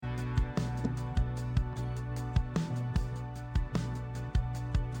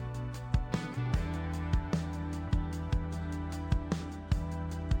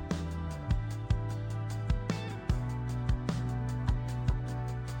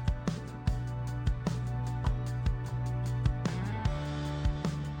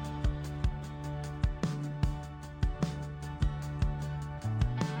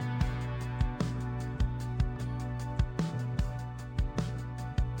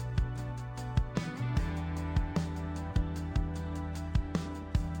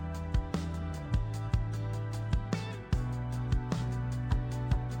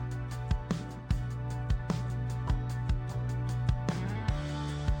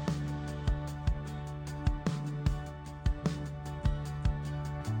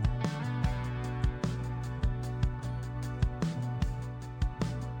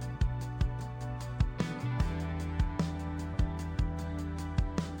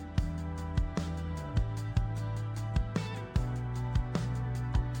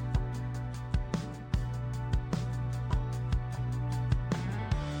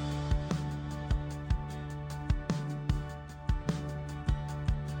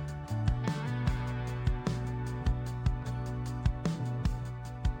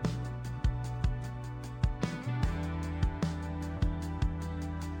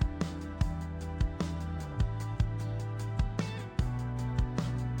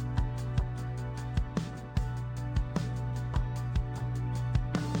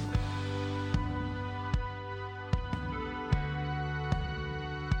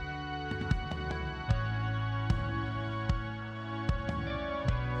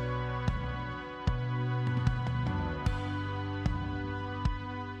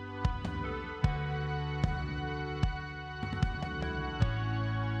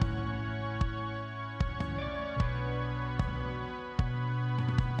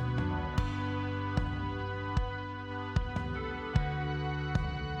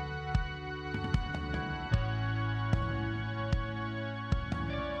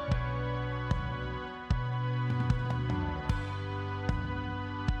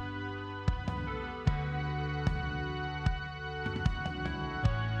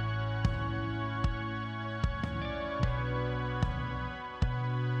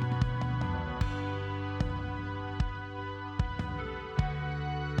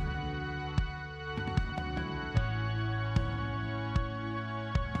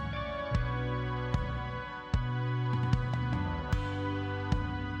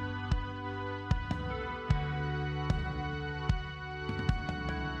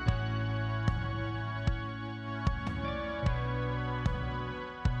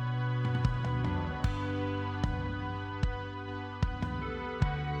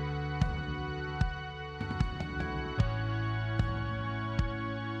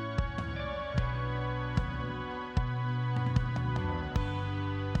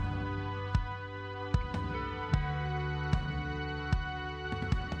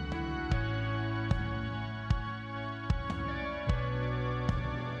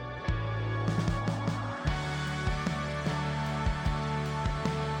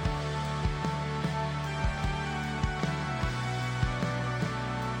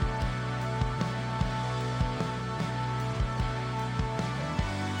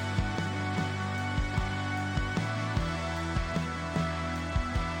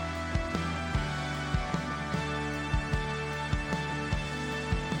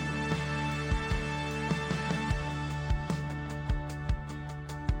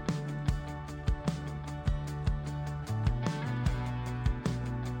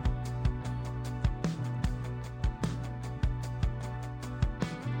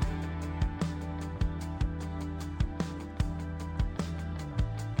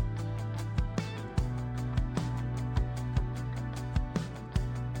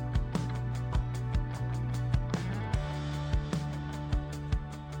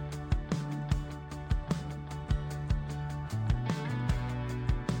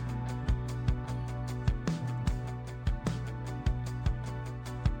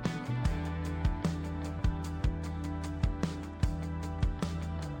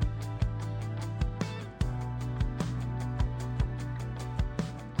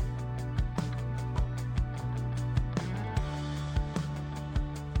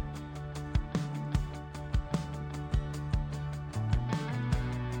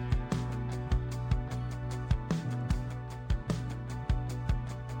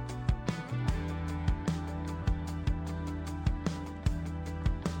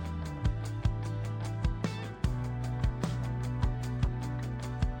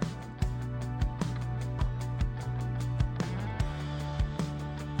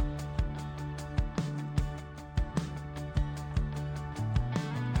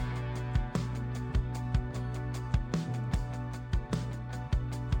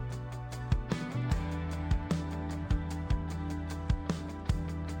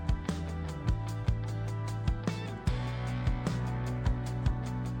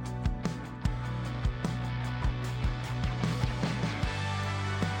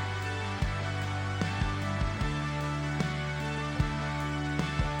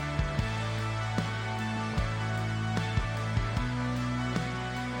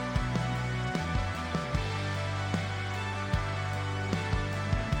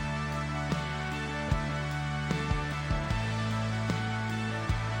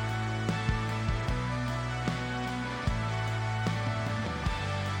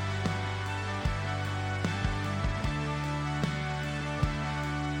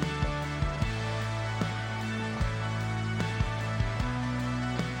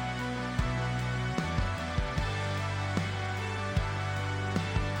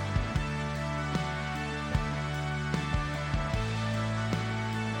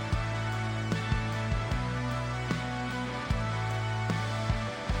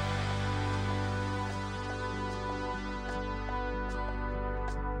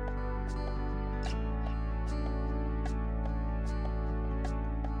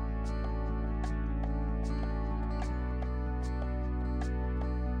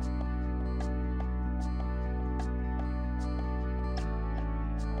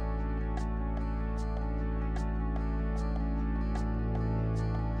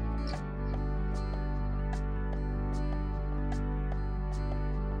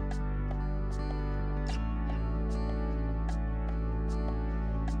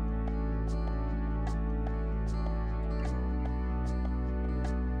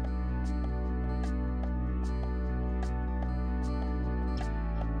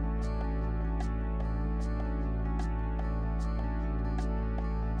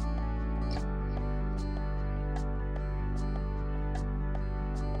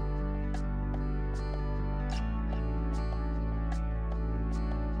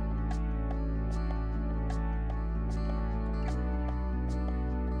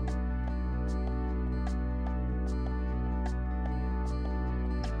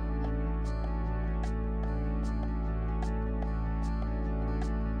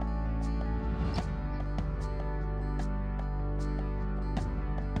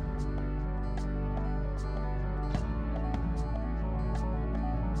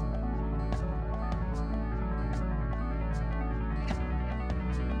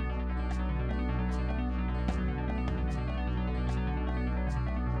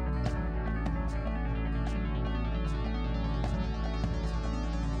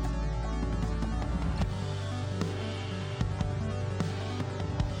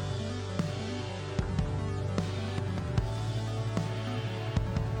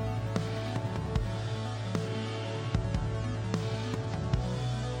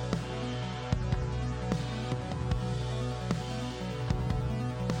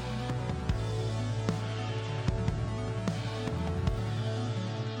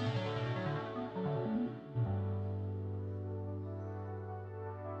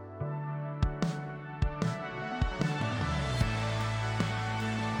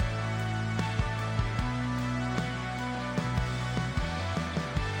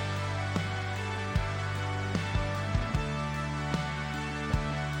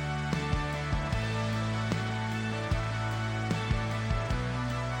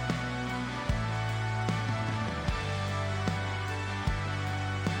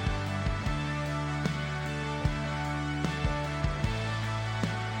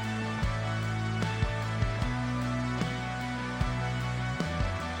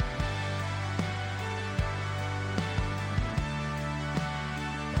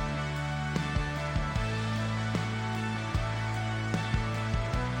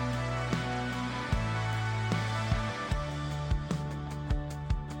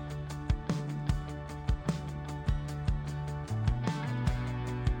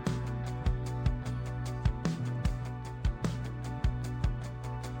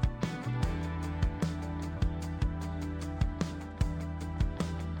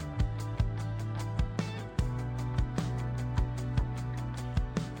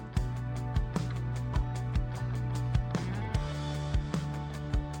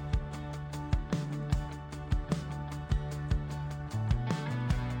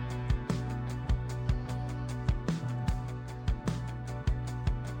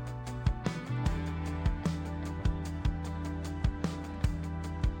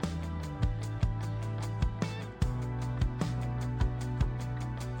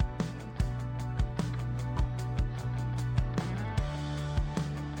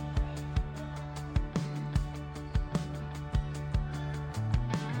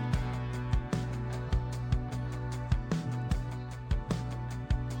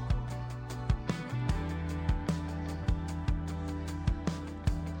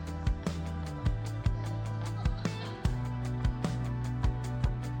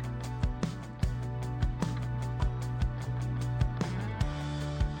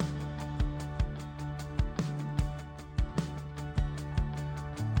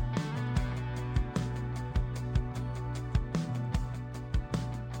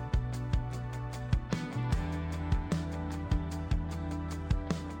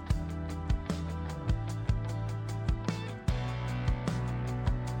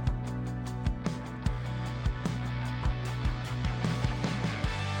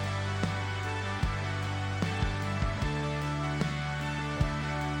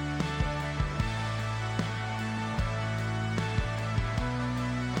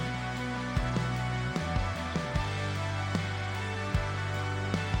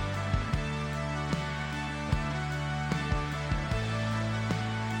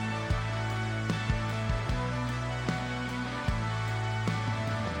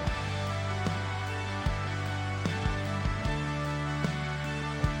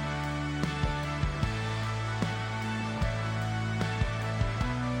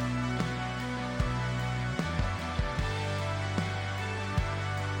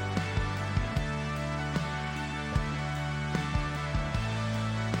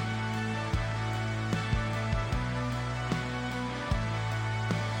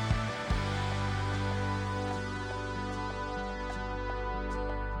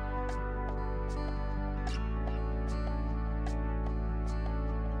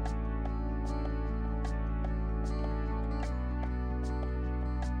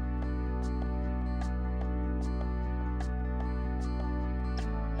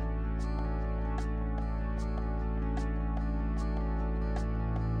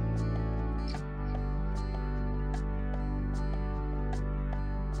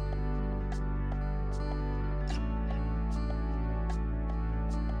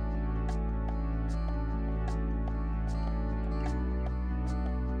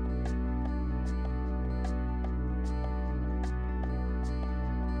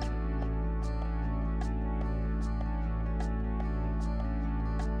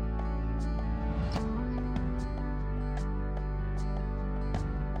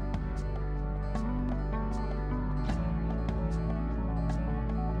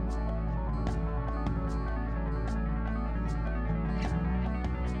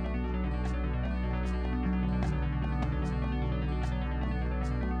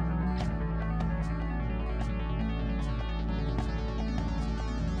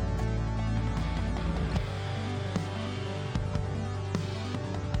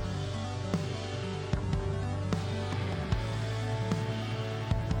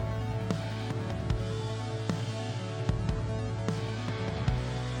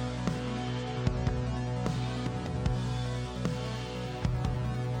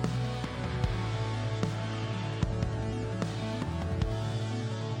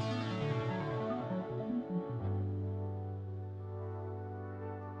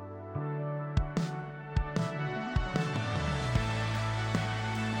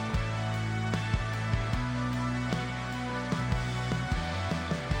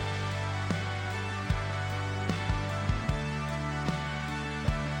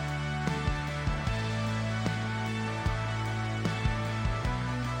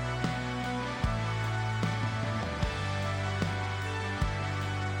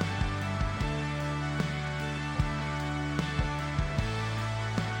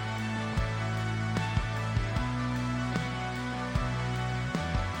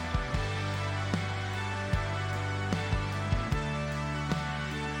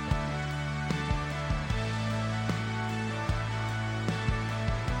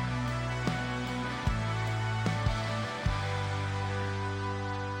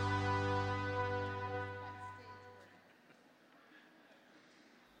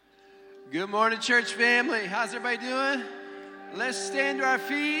Good morning, church family. How's everybody doing? Let's stand to our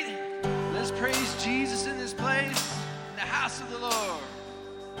feet. Let's praise Jesus in this place, in the house of the Lord.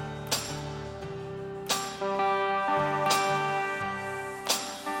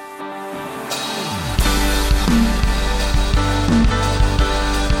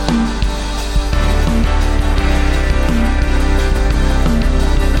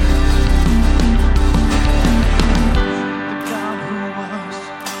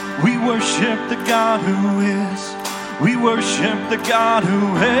 Worship the God who is. We worship the God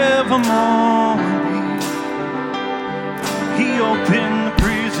who evermore will be. He opened the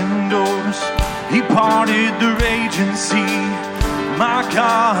prison doors. He parted the raging sea. My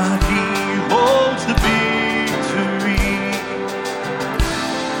God, He holds the victory.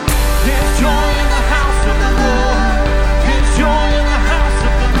 There's joy in the house of the Lord. There's joy in the house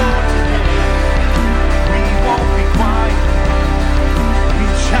of the Lord today. We won't be quiet. We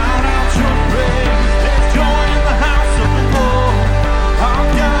shout out your praise. There's joy in the house of the Lord. Our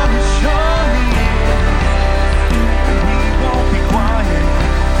God is surely in. And we won't be quiet.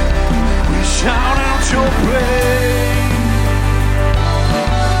 We shout out your praise.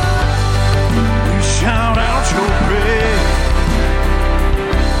 We shout out your praise.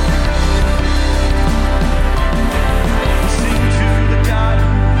 We sing to the God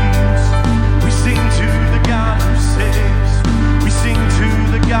who heals. We sing to the God who saves. We sing to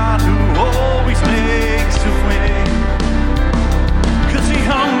the God who always makes a way. 'Cause He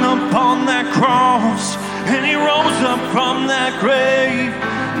hung upon that cross and He rose up from that grave.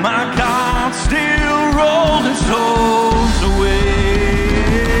 My God still rolling souls away.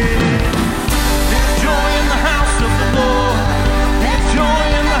 There's joy in the house of the Lord. There's joy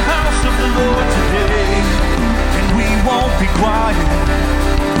in the house of the Lord today. And we won't be quiet.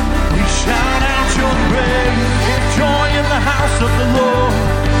 We shout out your praise. There's joy in the house of the Lord.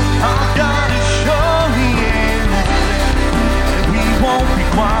 Our God is surely in. And we won't be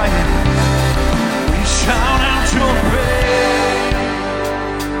quiet. We shout out your praise.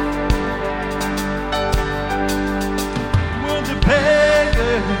 We're the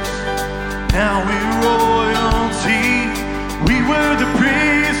beggars, now we're royalty. We were the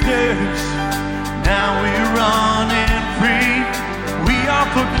prisoners, now we're running free. We are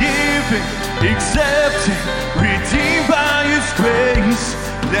forgiven, accepted, redeemed by His grace.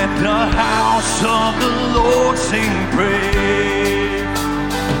 Let the house of the Lord sing praise.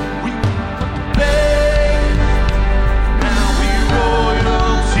 We beg, now we're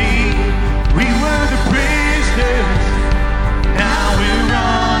royalty. We were the prisoners, now we're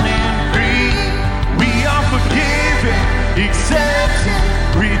running free. We are forgiven, accepted,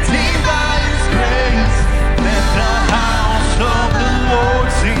 redeemed by His grace. Let the house of the Lord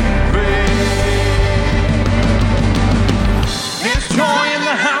sing praise. There's joy in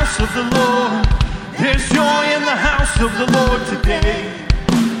the house of the Lord. There's joy in the house of the Lord today.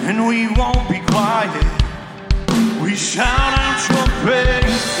 And we won't be quiet. We shout out your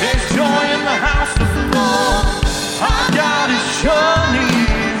praise. There's joy in the house of the Lord. Our God is surely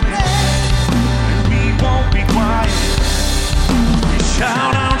in. And we won't be quiet. We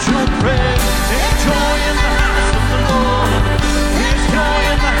shout out your praise. There's joy in the house of the Lord. There's joy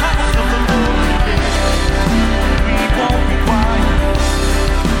in the house of the Lord today. We won't be quiet.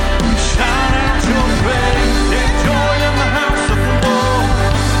 We shout out your praise. There's joy in the house of the Lord.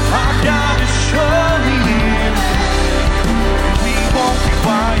 Our God is surely in. And we won't be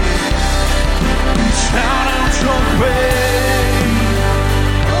quiet. We shout out your praise.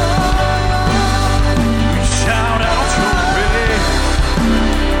 We shout out your praise.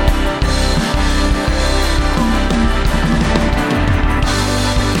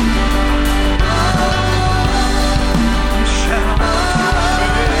 We shout out your praise.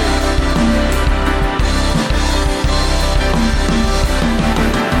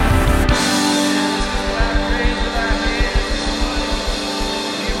 Praise with our hands.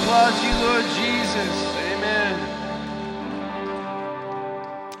 We applaud you, Lord Jesus. Amen.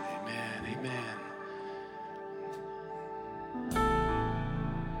 Amen. Amen.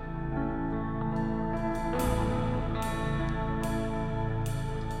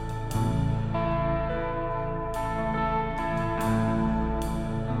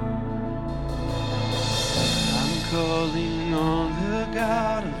 I'm calling on the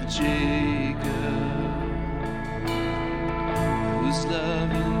God of Jacob, whose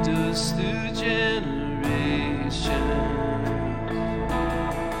love endures through generations.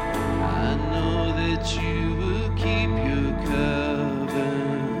 I know that you will keep your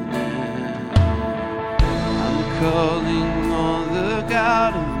covenant. I'm calling on the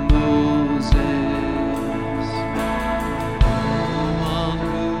God of Moses, the one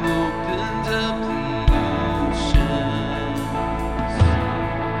who opened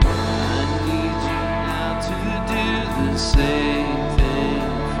same thing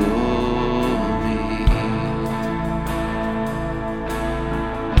for me.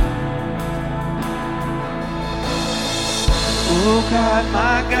 Oh God,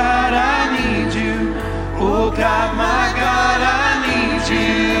 my God, I need you. Oh God, my God, I need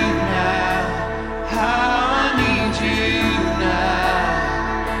you now. How I need you now.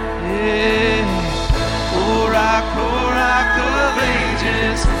 Yeah. Oh rock of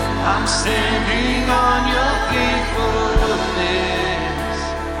ages, I'm standing on your faithfulness,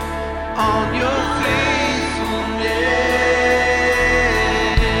 on your faithfulness.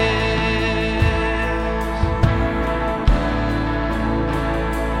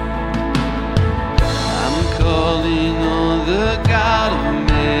 I'm calling on the God of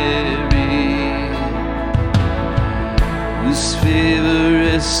Mary, whose favor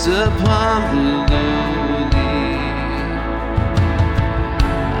rests upon the lowly.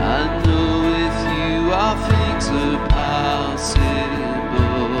 I know with you all things are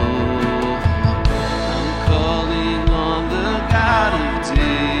possible. I'm calling on the God of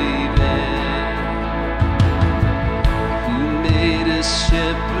David, who made a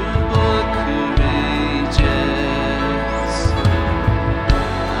shepherd boy courageous.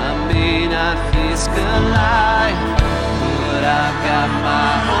 I may not face Goliath, but I've got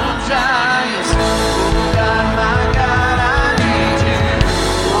my own giants. Oh God, my God, I need you.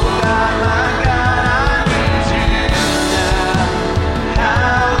 Oh God, my God, I need you now.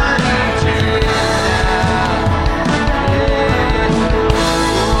 How I need you now.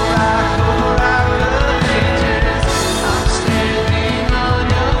 Yeah. Oh rock of ages, I'm standing on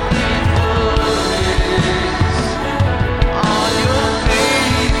your faithfulness, on your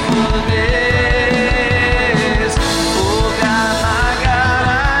faithfulness. Oh God, my God, I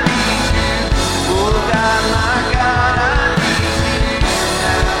need you. Oh God, my God, I need you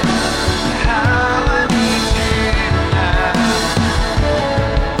now. How I need you now.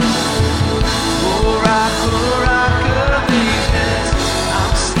 Oh rock of ages,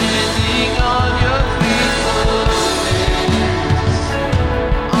 I'm standing on your faithfulness,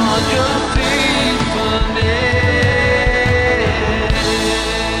 on your faithfulness.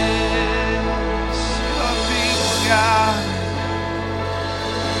 Your faithful God.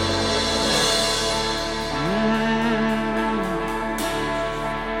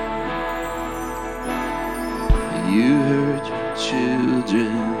 You heard your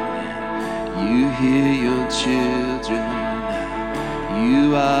children, you hear your children.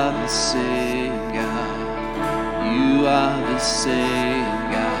 You are the same God, you are the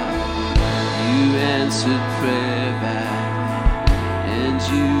same God. You answered prayer back, and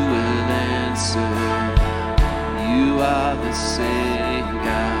you will answer. You are the same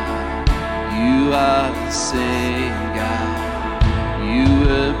God, you are the same God. You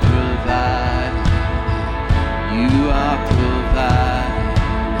will provide, you are providing.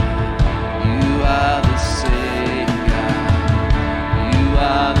 You are the same God, you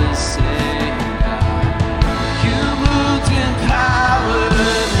are the same God. You moved in power,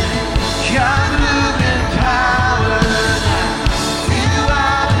 God moved in power now. You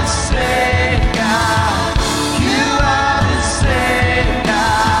are the same God, you are the same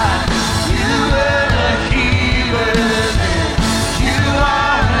God. You were a healer then,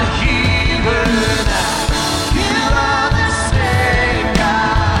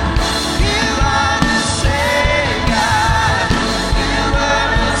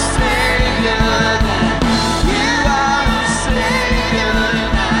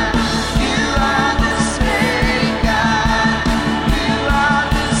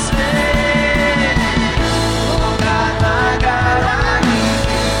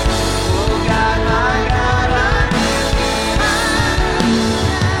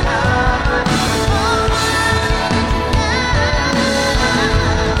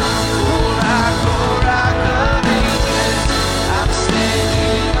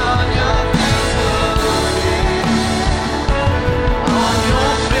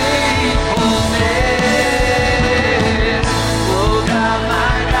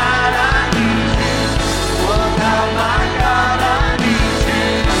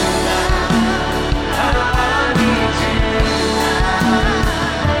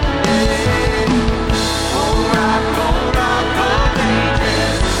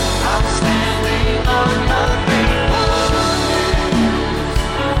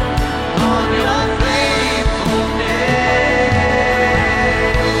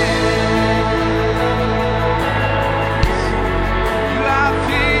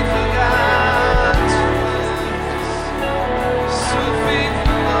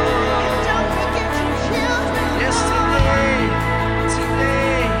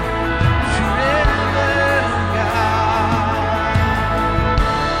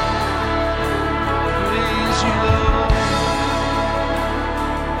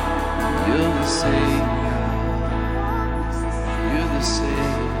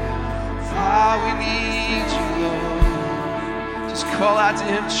 Call out to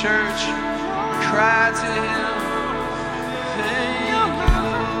him, church. Cry to him. Thank you,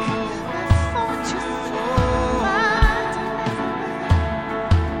 Lord.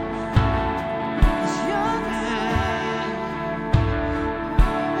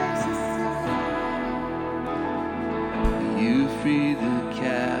 You free the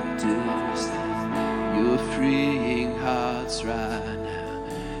captives. You're freeing hearts right now.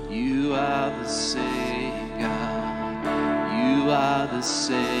 You are the same God. You are the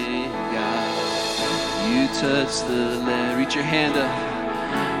same God. You touch the land. Reach your hand up.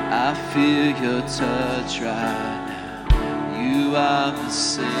 I feel your touch right now. You are the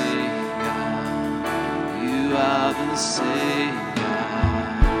same God. You are the same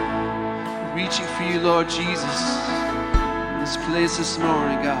God. Reaching for you, Lord Jesus. In this place this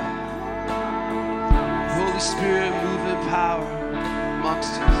morning, God. Holy Spirit, move in power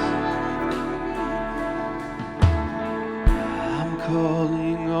amongst us. I'm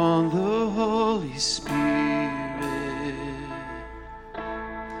calling on the Holy Spirit.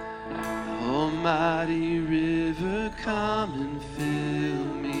 Almighty river, come and fill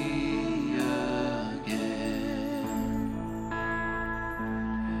me again.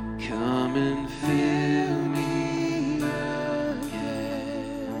 Come and fill me again.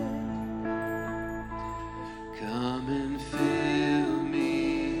 Come and fill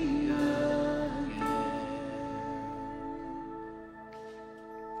me again.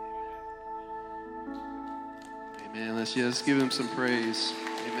 Amen. Let's just give him some praise.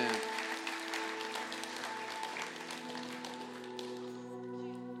 Amen.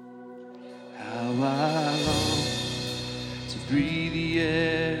 How I long to breathe the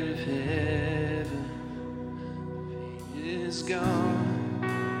air of heaven. Pain is gone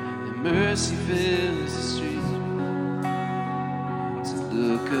and mercy fills the streets. To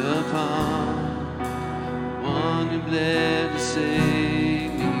look upon one who bled to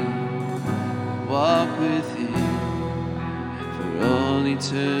save me, walk with him for all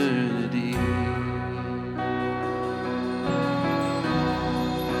eternity.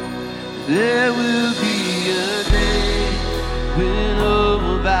 There will be a day when all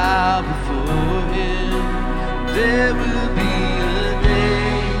will bow before him. There will be a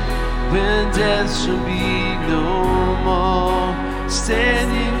day when death shall be no more.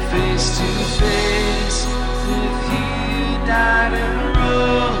 Standing face to face with he who died and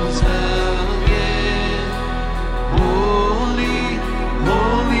rose again. Holy,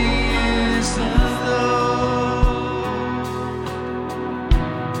 holy is the Lord.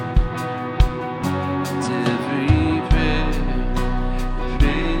 Every prayer,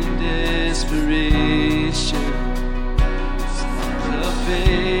 every desperation, of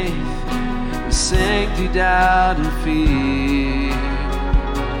faith, we sank through doubt and fear.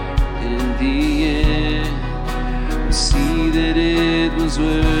 In the end, we see that it was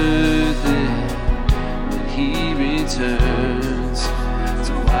worth it when he returns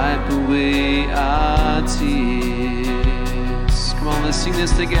to wipe away our tears. Come on, let's sing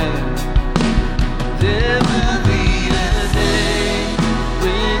this together. There will be a day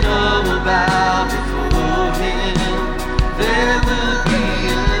when all will bow before him. There will be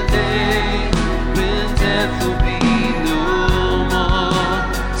a day when death will be no more.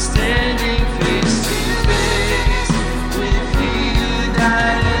 Standing face to face with he who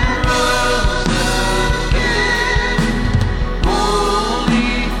died and rose again.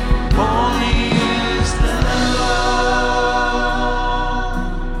 Holy, holy is the Lord.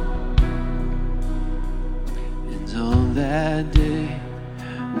 And on that day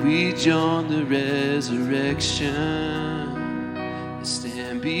we join the resurrection and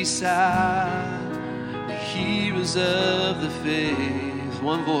stand beside the heroes of the faith.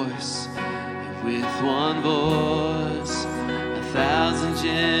 One voice, with one voice, 1,000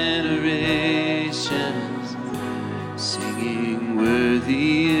 generations singing,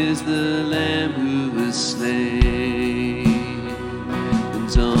 worthy is the Lamb who was slain.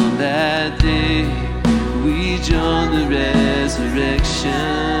 And on that day we join the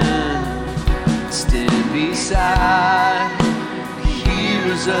resurrection, stand beside the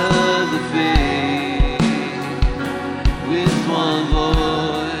heroes of the faith. With one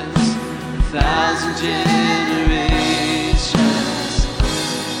voice, 1,000 generations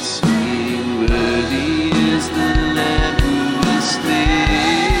singing, worthy is the Lamb who was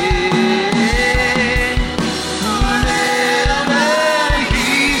slain. Forever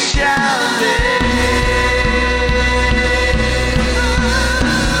he shall live.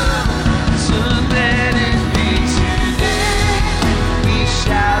 So let it be today. We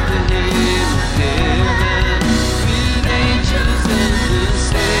shout the name of heaven with angels and the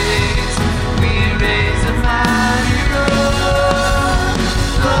saints. We raise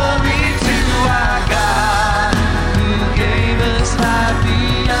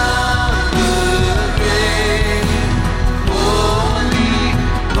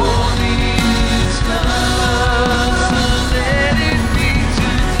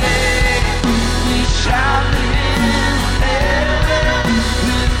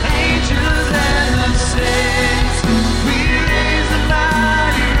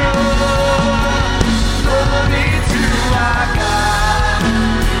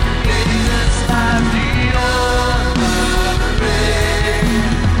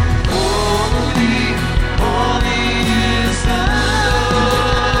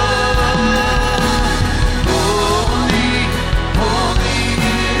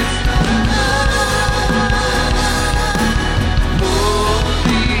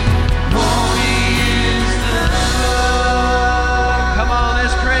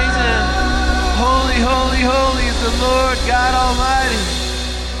the Lord God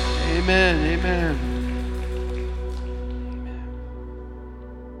Almighty. Amen, amen.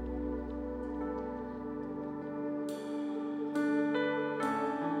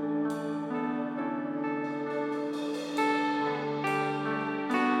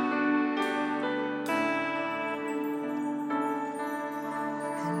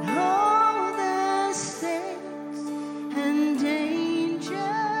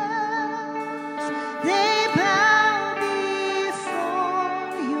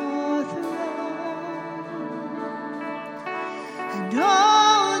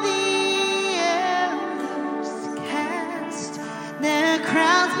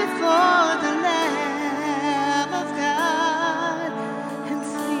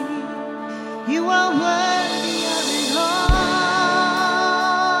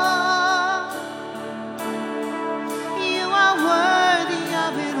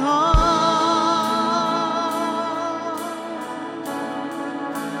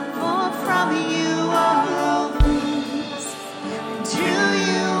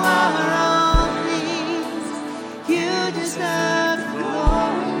 Deserve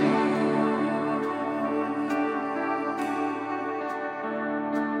glory.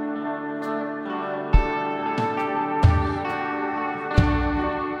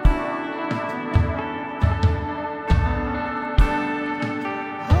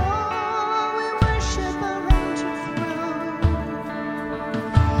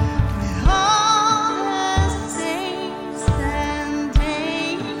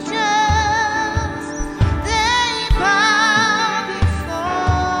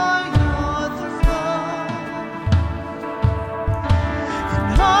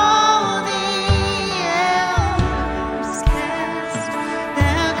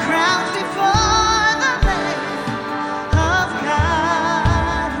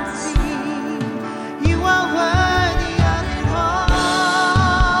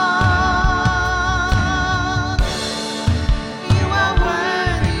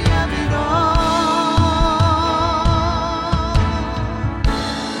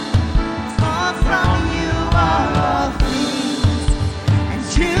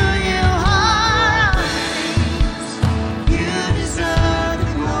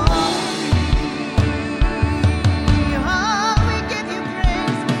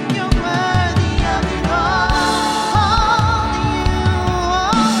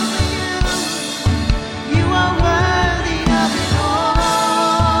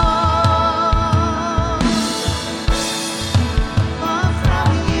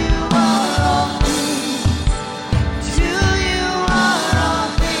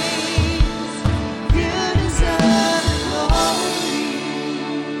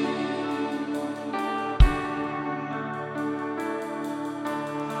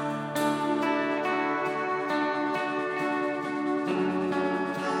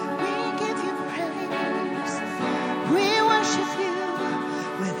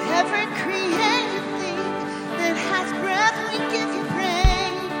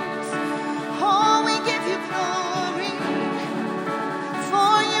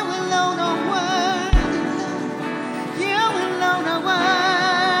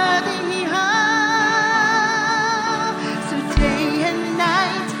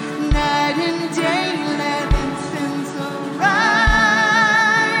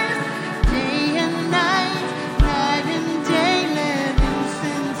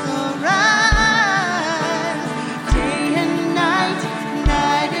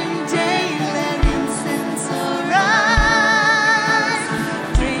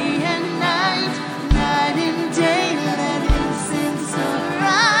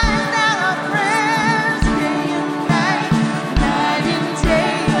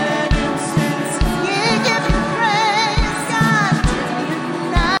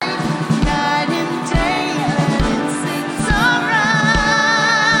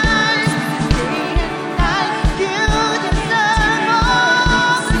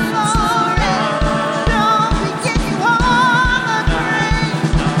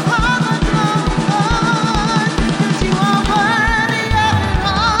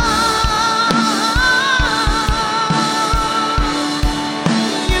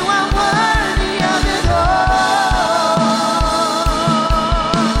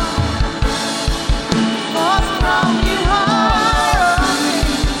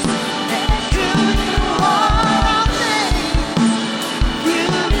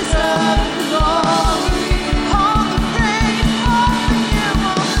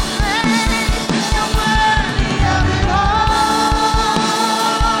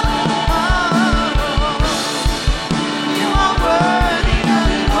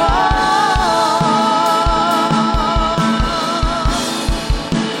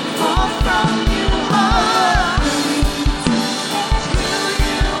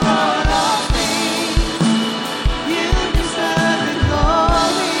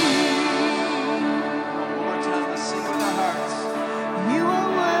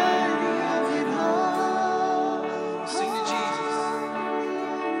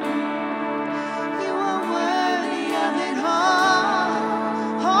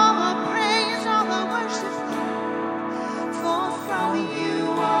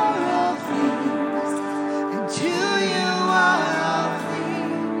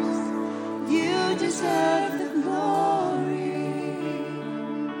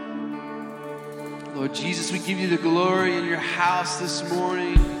 Lord Jesus, we give you the glory in your house this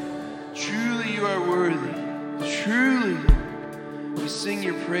morning. Truly you are worthy. Truly, we sing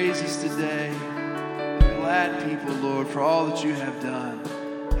your praises today. We're glad people, Lord, for all that you have done,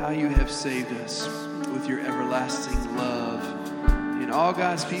 how you have saved us with your everlasting love. And all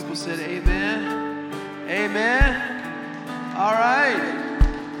God's people said amen. Amen. All right.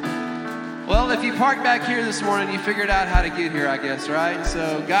 Well, if you parked back here this morning, you figured out how to get here, I guess, right?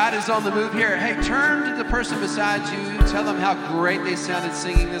 So God is on the move here. Hey, turn to the person beside you. Tell them how great they sounded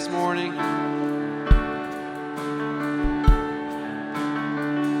singing this morning.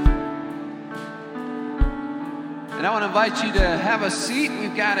 And I want to invite you to have a seat.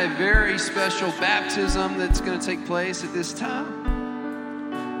 We've got a very special baptism that's going to take place at this time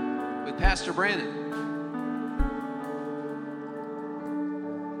with Pastor Brandon.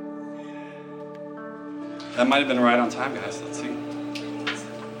 That might have been right on time, guys. Let's see. Am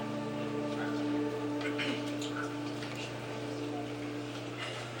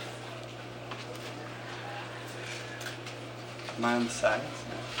I on the side?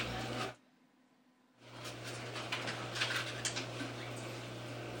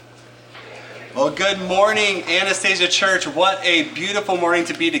 Well, good morning, Anastasia Church. What a beautiful morning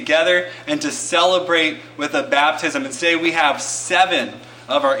to be together and to celebrate with a baptism. And today we have 7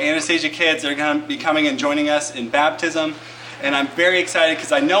 of our Anastasia kids that are going to be coming and joining us in baptism. And I'm very excited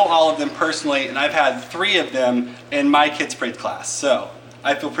because I know all of them personally, and I've had 3 of them in my kids' parade class. So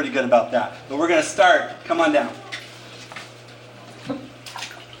I feel pretty good about that. But we're going to start. Come on down.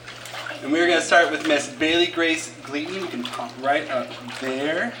 And we're going to start with Miss Bailey Grace Gleaton. You can pop right up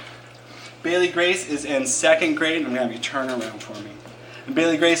there. Bailey Grace is in 2nd grade, and I'm going to have you turn around for me. And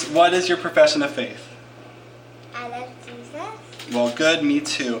Bailey Grace, what is your profession of faith? I love Jesus. Well, good, me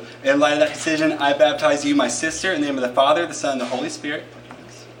too. In light of that decision, I baptize you, my sister, in the name of the Father, the Son, and the Holy Spirit.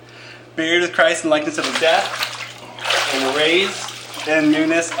 Buried with Christ in the likeness of his death, and raised in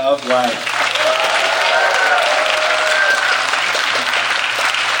newness of life.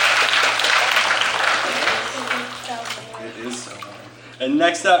 It is so hard. And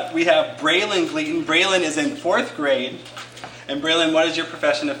next up, we have Braylon Gleaton. Braylon is in 4th grade. And Braylon, what is your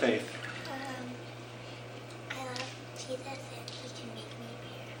profession of faith?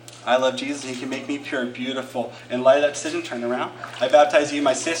 I love Jesus and he can make me pure. Beautiful. In light of that decision, turn around. I baptize you,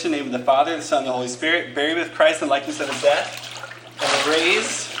 my sister, in the name of the Father, the Son, and the Holy Spirit, buried with Christ in the likeness of his death, and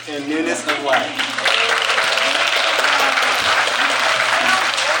raised in newness of life.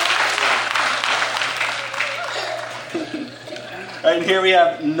 All right, and here we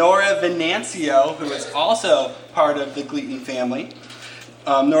have Nora Venancio, who is also part of the Gleaton family.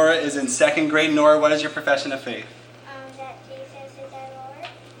 Nora is in 2nd grade. Nora, what is your profession of faith? That Jesus is our Lord.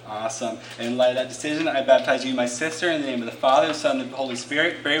 Awesome. And in light of that decision, I baptize you, my sister, in the name of the Father, the Son, and the Holy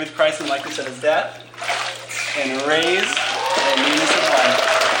Spirit, buried with Christ in the likeness of his death, and raised in newness of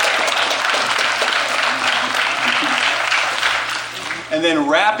life. And then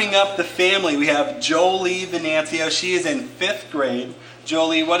wrapping up the family, we have Jolie Venancio. She is in 5th grade.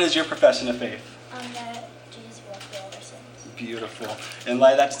 Jolie, what is your profession of faith? That Jesus will forgive all our sins. Beautiful. In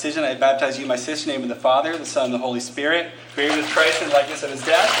light of that decision, I baptize you, my sister, in the name of the Father, the Son, and the Holy Spirit, buried with Christ in the likeness of his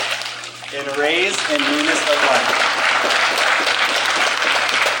death, and raised in newness of life.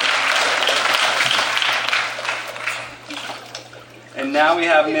 And now we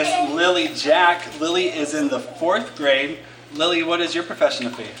have Miss Lily Jack. Lily is in the 4th grade. Lily, what is your profession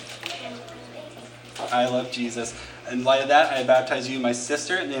of faith? I love Jesus. In light of that, I baptize you, my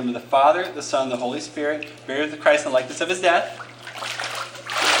sister, in the name of the Father, the Son, and the Holy Spirit, buried with Christ in the likeness of his death,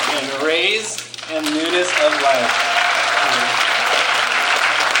 and raised in newness of life.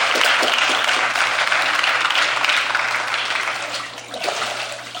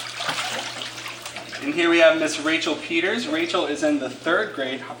 And here we have Miss Rachel Peters. Rachel is in the 3rd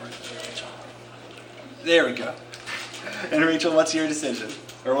grade. There we go. And Rachel, what's your decision?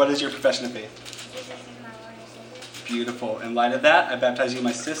 Or what is your profession of faith? Jesus is my Lord and Savior. Beautiful. In light of that, I baptize you,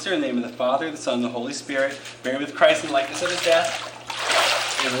 my sister, in the name of the Father, the Son, and the Holy Spirit, buried with Christ in the likeness of his death,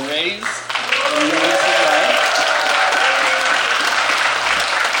 and raised in newness of life.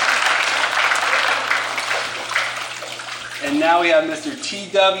 And now we have Mr.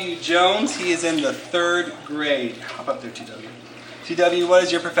 T.W. Jones. He is in the 3rd grade. Hop up there, T.W. T.W., what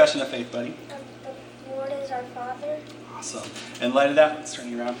is your profession of faith, buddy? The Lord is our Father. Awesome. In light of that, let's turn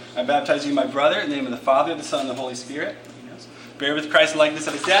you around. I baptize you, my brother, in the name of the Father, the Son, and the Holy Spirit. Buried with Christ in the likeness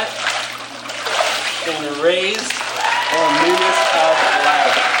of his death, and raised in newness of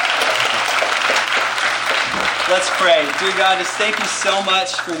life. Let's pray. Dear God, just thank you so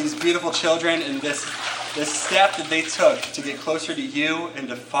much for these beautiful children and this the step that they took to get closer to you and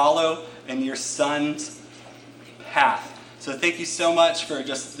to follow in your son's path. So thank you so much for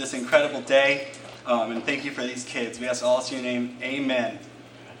just this incredible day, and thank you for these kids. We ask all this in your name, amen.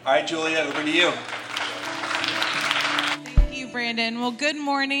 All right, Julia, over to you. Thank you, Brandon. Well, good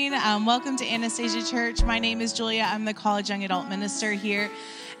morning. Welcome to Anastasia Church. My name is Julia. I'm the college young adult minister here.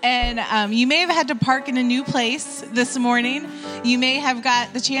 And you may have had to park in a new place this morning. You may have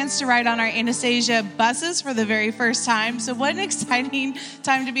got the chance to ride on our Anastasia buses for the very first time. So what an exciting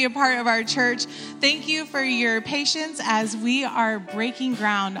time to be a part of our church. Thank you for your patience as we are breaking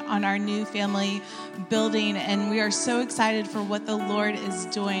ground on our new family building. And we are so excited for what the Lord is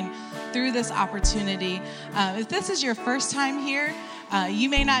doing through this opportunity. If this is your first time here, you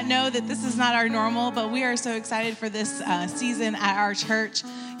may not know that this is not our normal, but we are so excited for this season at our church.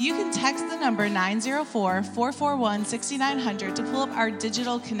 You can text the number 904-441-6900 to pull up our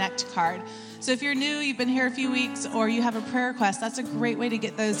digital connect card. So if you're new, you've been here a few weeks, or you have a prayer request, that's a great way to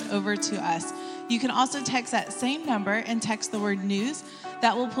get those over to us. You can also text that same number and text the word news.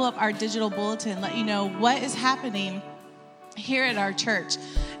 That will pull up our digital bulletin, let you know what is happening here at our church.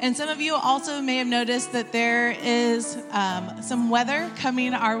 And some of you also may have noticed that there is some weather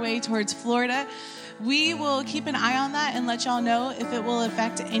coming our way towards Florida. We will keep an eye on that and let y'all know if it will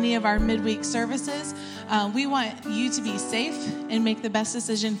affect any of our midweek services. We want you to be safe and make the best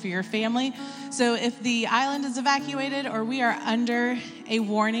decision for your family. So if the island is evacuated or we are under a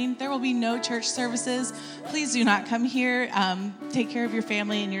warning, there will be no church services. Please do not come here. Take care of your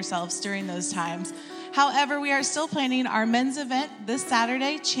family and yourselves during those times. However, we are still planning our men's event this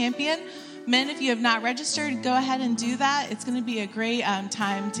Saturday, Champion. Men, if you have not registered, go ahead and do that. It's going to be a great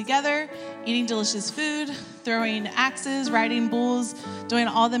time together, eating delicious food, throwing axes, riding bulls, doing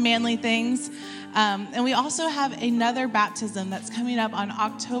all the manly things. And we also have another baptism that's coming up on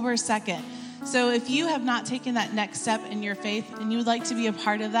October 2nd. So if you have not taken that next step in your faith and you would like to be a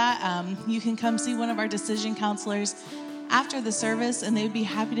part of that, you can come see one of our decision counselors after the service, and they would be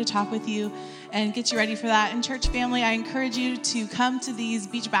happy to talk with you and get you ready for that. And church family, I encourage you to come to these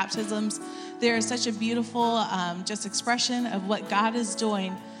beach baptisms. There is such a beautiful just expression of what God is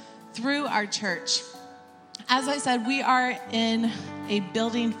doing through our church. As I said, we are in a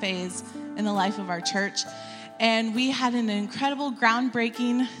building phase in the life of our church. And we had an incredible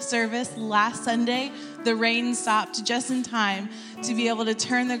groundbreaking service last Sunday. The rain stopped just in time to be able to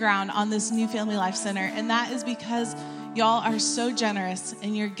turn the ground on this new Family Life Center. And that is because y'all are so generous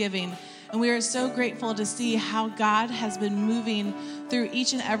in your giving. And we are so grateful to see how God has been moving through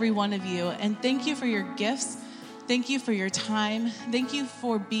each and every one of you. And thank you for your gifts. Thank you for your time. Thank you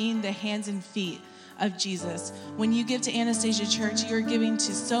for being the hands and feet of Jesus. When you give to Anastasia Church, you're giving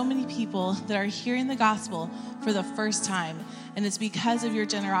to so many people that are hearing the gospel for the first time. And it's because of your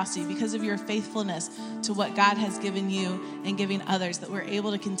generosity, because of your faithfulness to what God has given you and giving others that we're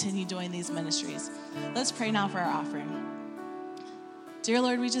able to continue doing these ministries. Let's pray now for our offering. Dear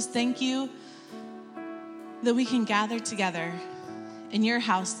Lord, we just thank you that we can gather together in your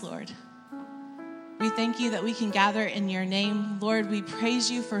house, Lord. We thank you that we can gather in your name. Lord, we praise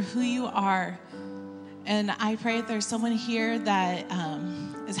you for who you are. And I pray if there's someone here that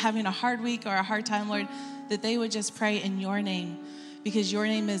is having a hard week or a hard time, Lord, that they would just pray in your name, because your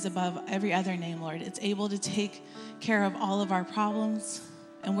name is above every other name, Lord. It's able to take care of all of our problems,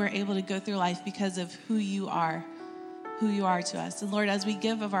 and we're able to go through life because of who you are to us. And Lord, as we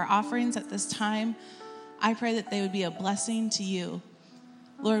give of our offerings at this time, I pray that they would be a blessing to you.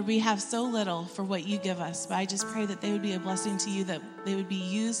 Lord, we have so little for what you give us, but I just pray that they would be a blessing to you, that they would be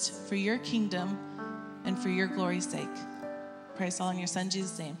used for your kingdom and for your glory's sake. Praise all in your son,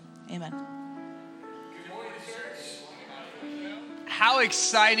 Jesus' name. Amen. How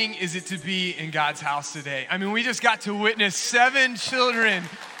exciting is it to be in God's house today? I mean, we just got to witness 7 children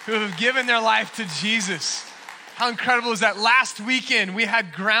who have given their life to Jesus. How incredible is that? Last weekend, we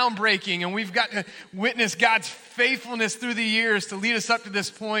had groundbreaking, and we've got to witness God's faithfulness through the years to lead us up to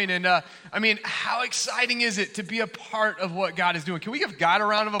this point. And I mean, how exciting is it to be a part of what God is doing? Can we give God a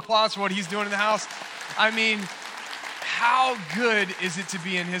round of applause for what he's doing in the house? I mean, how good is it to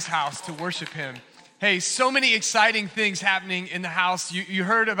be in his house, to worship him? Hey, so many exciting things happening in the house. You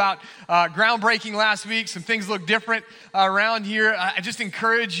heard about groundbreaking last week. Some things look different around here. I just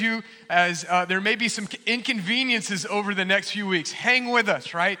encourage you, as there may be some inconveniences over the next few weeks. Hang with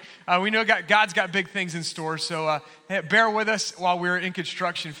us, right? We know God's got big things in store, so bear with us while we're in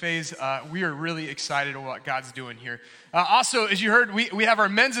construction phase. We are really excited about what God's doing here. Also, as you heard, we have our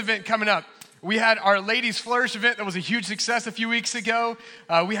men's event coming up We had our Ladies Flourish event that was a huge success a few weeks ago.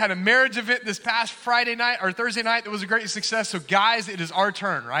 We had a marriage event this past Friday night or Thursday night that was a great success. So guys, it is our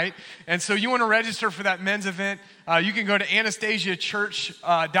turn, right? And so you want to register for that men's event. You can go to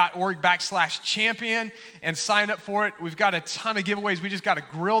anastasiachurch.org/champion and sign up for it. We've got a ton of giveaways. We just got a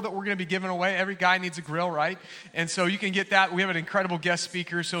grill that we're going to be giving away. Every guy needs a grill, right? And so you can get that. We have an incredible guest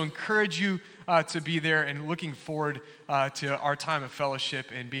speaker. So encourage you to be there, and looking forward to our time of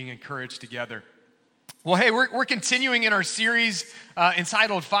fellowship and being encouraged together. Well, hey, we're continuing in our series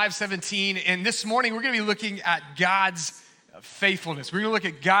entitled 517, and this morning we're going to be looking at God's faithfulness. We're going to look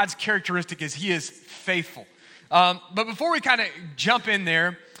at God's characteristic as He is faithful. But before we kind of jump in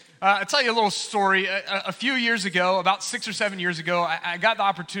there, I'll tell you a little story. A few years ago, about 6 or 7 years ago, I got the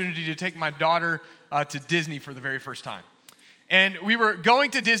opportunity to take my daughter to Disney for the very first time. And we were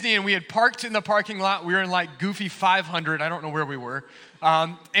going to Disney, and we had parked in the parking lot. We were in like Goofy 500. I don't know where we were.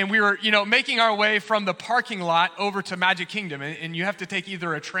 And we were, making our way from the parking lot over to Magic Kingdom. And you have to take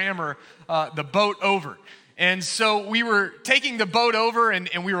either a tram or the boat over. And so we were taking the boat over, and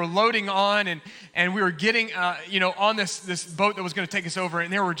we were loading on, and we were getting, on this boat that was going to take us over.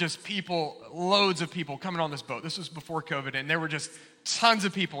 And there were just people, loads of people coming on this boat. This was before COVID, and there were just tons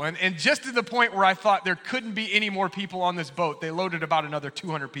of people. And just to the point where I thought there couldn't be any more people on this boat, they loaded about another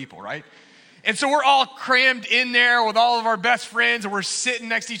 200 people, right? And so we're all crammed in there with all of our best friends, and we're sitting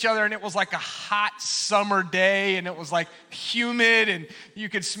next to each other, and it was like a hot summer day, and it was like humid, and you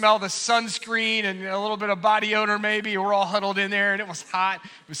could smell the sunscreen and a little bit of body odor maybe. We're all huddled in there, and it was hot.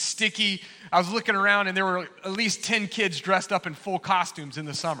 It was sticky. I was looking around, and there were at least 10 kids dressed up in full costumes in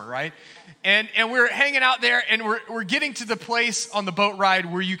the summer, right? And we're hanging out there, and we're getting to the place on the boat ride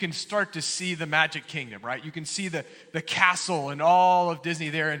where you can start to see the Magic Kingdom, right? You can see the castle and all of Disney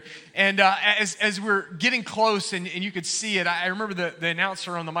there. And as we're getting close and you could see it, I remember the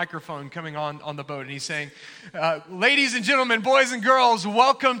announcer on the microphone coming on the boat, and he's saying, ladies and gentlemen, boys and girls,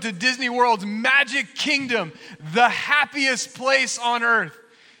 welcome to Disney World's Magic Kingdom, the happiest place on earth.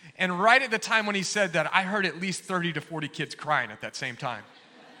 And right at the time when he said that, I heard at least 30 to 40 kids crying at that same time.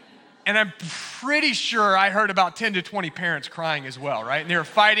 And I'm pretty sure I heard about 10 to 20 parents crying as well, right? And they were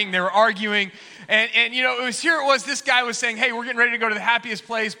fighting, they were arguing. And this guy was saying, hey, we're getting ready to go to the happiest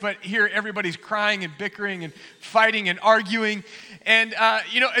place, but here everybody's crying and bickering and fighting and arguing. And,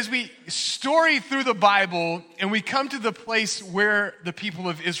 as we story through the Bible and we come to the place where the people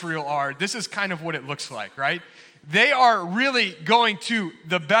of Israel are, this is kind of what it looks like, right? They are really going to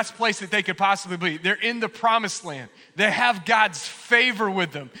the best place that they could possibly be. They're in the promised land. They have God's favor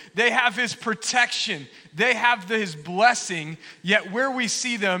with them. They have His protection. They have His blessing. Yet where we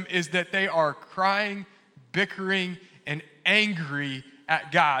see them is that they are crying, bickering, and angry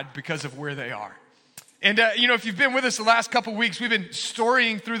at God because of where they are. And, if you've been with us the last couple weeks, we've been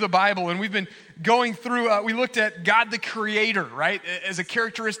storying through the Bible, and we've been going through, we looked at God the Creator, right, as a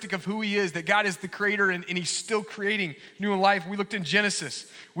characteristic of who He is, that God is the Creator, and He's still creating new life. We looked in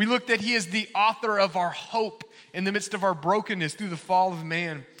Genesis. We looked that He is the author of our hope in the midst of our brokenness through the fall of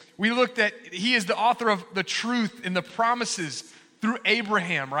man. We looked at He is the author of the truth and the promises through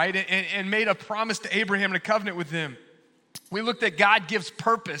Abraham, right, and made a promise to Abraham and a covenant with him. We looked at God gives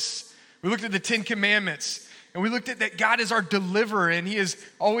purpose. We looked at the 10 Commandments, and we looked at that God is our deliverer, and He is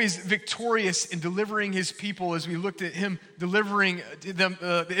always victorious in delivering His people as we looked at Him delivering them,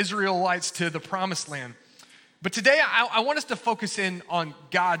 the Israelites to the promised land. But today, I want us to focus in on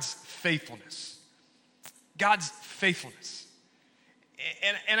God's faithfulness. God's faithfulness.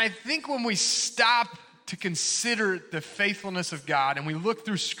 And I think when we stop to consider the faithfulness of God, and we look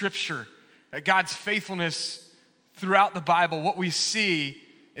through Scripture at God's faithfulness throughout the Bible, what we see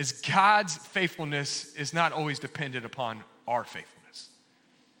is God's faithfulness is not always dependent upon our faithfulness.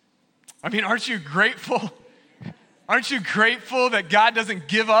 I mean, aren't you grateful? Aren't you grateful that God doesn't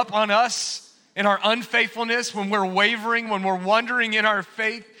give up on us in our unfaithfulness when we're wavering, when we're wandering in our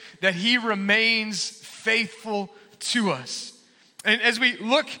faith, that He remains faithful to us? And as we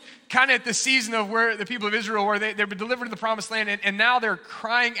look kind of at the season of where the people of Israel were, they've been delivered to the promised land, and now they're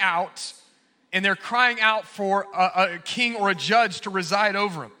crying out. And they're crying out for a king or a judge to reside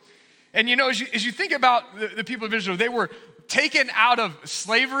over them. And as you think about the people of Israel, they were taken out of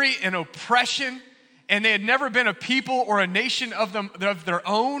slavery and oppression, and they had never been a people or a nation of their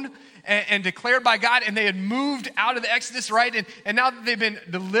own and declared by God, and they had moved out of the Exodus, right? And now that they've been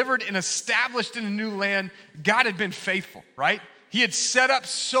delivered and established in a new land, God had been faithful, right? He had set up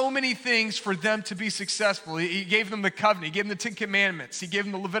so many things for them to be successful. He gave them the covenant. He gave them the 10 Commandments. He gave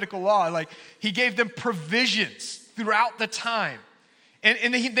them the Levitical law. He gave them provisions throughout the time.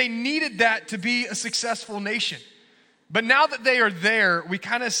 And they needed that to be a successful nation. But now that they are there, we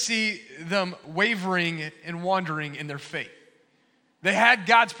kind of see them wavering and wandering in their faith. They had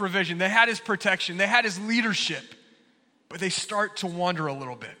God's provision, they had his protection, they had his leadership, but they start to wander a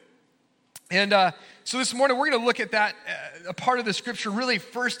little bit. And so this morning we're going to look at that, a part of the scripture. Really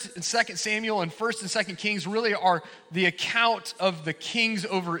 1st and 2nd Samuel and 1st and 2nd Kings really are the account of the kings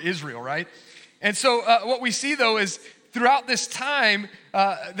over Israel, right? And so what we see though is throughout this time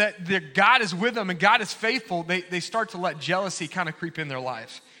that God is with them and God is faithful, they start to let jealousy kind of creep in their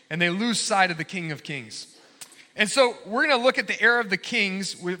lives. And they lose sight of the King of Kings. And so we're going to look at the era of the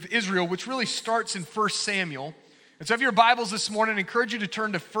kings with Israel, which really starts in 1 Samuel. And so if you have your Bibles this morning, I encourage you to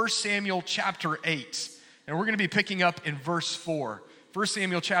turn to 1 Samuel chapter 8. And we're going to be picking up in verse 4. 1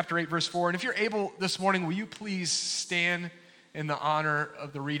 Samuel chapter 8, verse 4. And if you're able this morning, will you please stand in the honor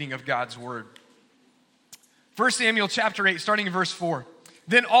of the reading of God's word? 1 Samuel chapter 8, starting in verse 4.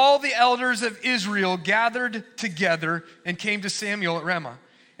 Then all the elders of Israel gathered together and came to Samuel at Ramah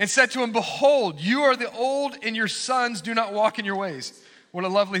and said to him, behold, you are the old and your sons do not walk in your ways. What a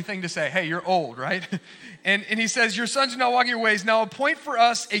lovely thing to say. Hey, you're old, right? And he says, your sons do not walk in your ways. Now appoint for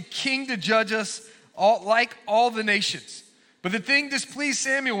us a king to judge us like all the nations. But the thing displeased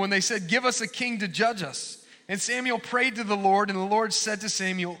Samuel when they said, give us a king to judge us. And Samuel prayed to the Lord, and the Lord said to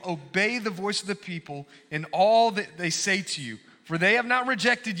Samuel, obey the voice of the people in all that they say to you. For they have not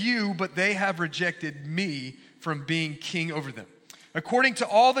rejected you, but they have rejected me from being king over them. According to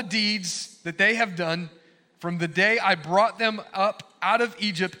all the deeds that they have done, from the day I brought them up out of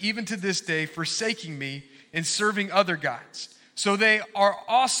Egypt, even to this day, forsaking me and serving other gods. So they are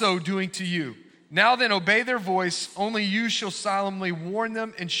also doing to you. Now then, obey their voice. Only you shall solemnly warn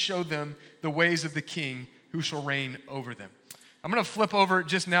them and show them the ways of the king who shall reign over them. I'm going to flip over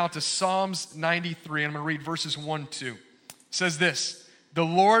just now to Psalms 93, and I'm going to read verses 1, 2. It says this, the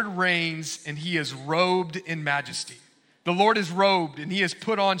Lord reigns, and he is robed in majesty. The Lord is robed, and he has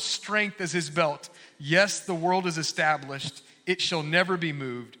put on strength as his belt. Yes, the world is established. It shall never be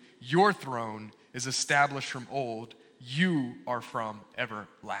moved. Your throne is established from old. You are from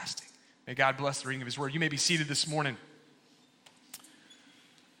everlasting. May God bless the reading of his word. You may be seated this morning.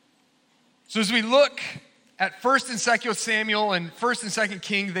 So as we look at 1st and 2nd Samuel and 1st and 2nd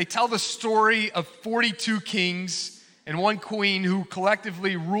Kings, they tell the story of 42 kings and one queen who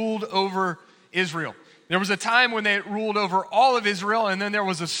collectively ruled over Israel. There was a time when they ruled over all of Israel, and then there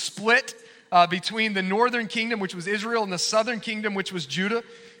was a split between the northern kingdom, which was Israel, and the southern kingdom, which was Judah.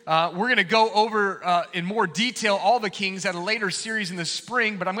 We're going to go over in more detail all the kings at a later series in the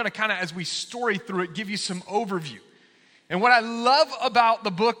spring, but I'm going to kind of, as we story through it, give you some overview. And what I love about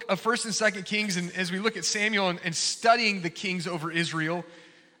the book of 1st and 2nd Kings, and as we look at Samuel and studying the kings over Israel,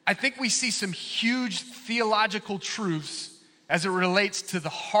 I think we see some huge theological truths as it relates to the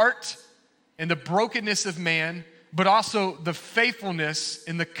heart and the brokenness of man, but also the faithfulness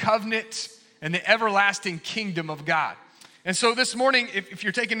and the covenant and the everlasting kingdom of God. And so this morning, if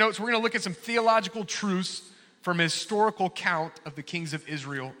you're taking notes, we're going to look at some theological truths from a historical count of the kings of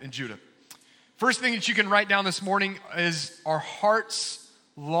Israel and Judah. First thing that you can write down this morning is our hearts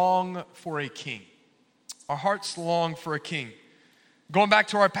long for a king. Our hearts long for a king. Going back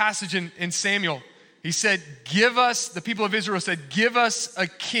to our passage in Samuel, he said, the people of Israel said, give us a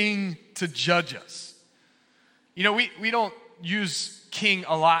king to judge us. You know, we don't use king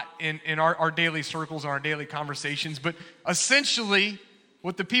a lot in our daily circles, our daily conversations, but essentially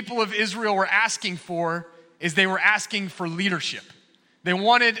what the people of Israel were asking for is they were asking for leadership. They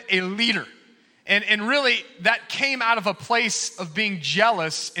wanted a leader. And really that came out of a place of being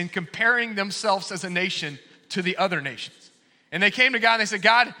jealous and comparing themselves as a nation to the other nations. And they came to God and they said,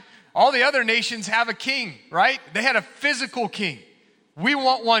 God, all the other nations have a king, right? They had a physical king. We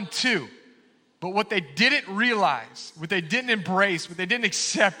want one too. But what they didn't realize, what they didn't embrace, what they didn't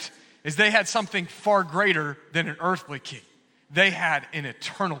accept is they had something far greater than an earthly king. They had an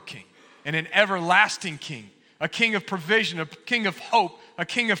eternal king and an everlasting king, a king of provision, a king of hope, a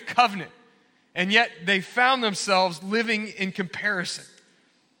king of covenant. And yet they found themselves living in comparison.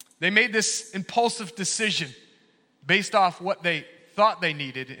 They made this impulsive decision based off what they thought they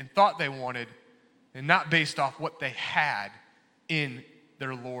needed and thought they wanted, and not based off what they had in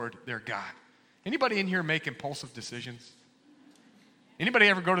their Lord, their God. Anybody in here make impulsive decisions? Anybody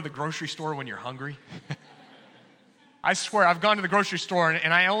ever go to the grocery store when you're hungry? I swear, I've gone to the grocery store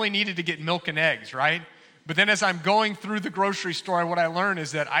and I only needed to get milk and eggs, right? But then as I'm going through the grocery store, what I learned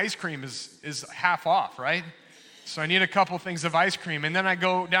is that ice cream is half off, right? So I need a couple things of ice cream. And then I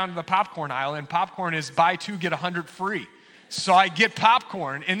go down to the popcorn aisle, and popcorn is buy two, get 100 free. So I get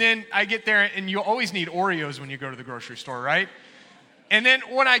popcorn, and then I get there, and you always need Oreos when you go to the grocery store, right? And then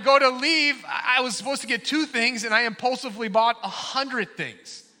when I go to leave, I was supposed to get 2 things, and I impulsively bought 100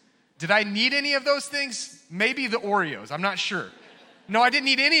 things. Did I need any of those things? Maybe the Oreos, I'm not sure. No, I didn't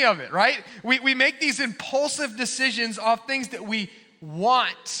need any of it, right? We make these impulsive decisions off things that we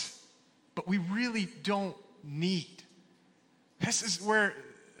want, but we really don't need. This is where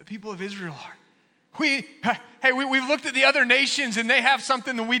the people of Israel are. We've looked at the other nations, and they have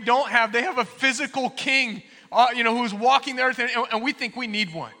something that we don't have. They have a physical king, who's walking the earth, and we think we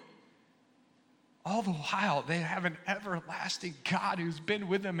need one. All the while, they have an everlasting God who's been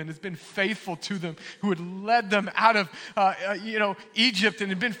with them and has been faithful to them, who had led them out of, Egypt and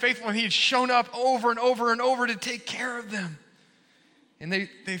had been faithful, and he had shown up over and over and over to take care of them. And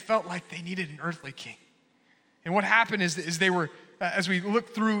they felt like they needed an earthly king. And what happened is they were, as we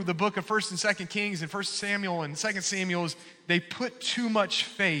look through the book of 1st and 2nd Kings and 1 Samuel and 2 Samuel, they put too much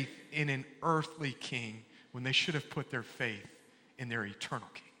faith in an earthly king when they should have put their faith in their eternal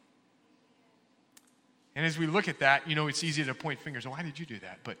king. And as we look at that, it's easy to point fingers. Why did you do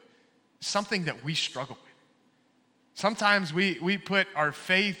that? But something that we struggle with. Sometimes we put our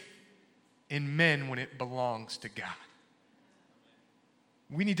faith in men when it belongs to God.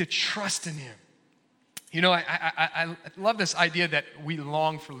 We need to trust in him. I love this idea that we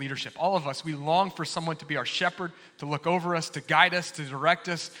long for leadership. All of us, we long for someone to be our shepherd, to look over us, to guide us, to direct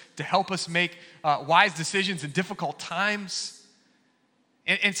us, to help us make wise decisions in difficult times.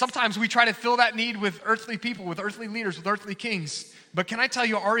 And sometimes we try to fill that need with earthly people, with earthly leaders, with earthly kings. But can I tell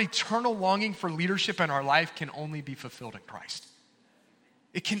you, our eternal longing for leadership in our life can only be fulfilled in Christ.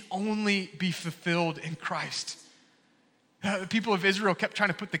 It can only be fulfilled in Christ. The people of Israel kept trying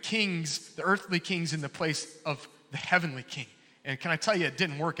to put the earthly kings, in the place of the heavenly king. And can I tell you, it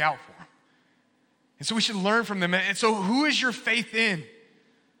didn't work out for them. And so we should learn from them. And so who is your faith in?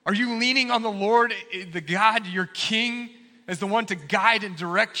 Are you leaning on the Lord, the God, your king, as the one to guide and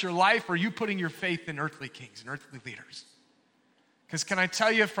direct your life? Or are you putting your faith in earthly kings and earthly leaders? Because can I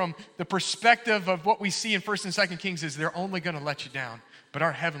tell you, from the perspective of what we see in 1st and 2nd Kings, is they're only going to let you down. But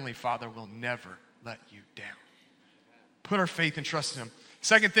our Heavenly Father will never let you down. Put our faith and trust in him.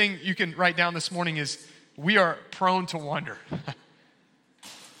 Second thing you can write down this morning is we are prone to wonder.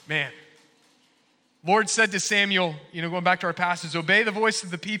 Man. Lord said to Samuel, going back to our passage, obey the voice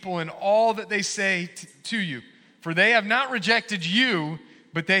of the people in all that they say to you. For they have not rejected you,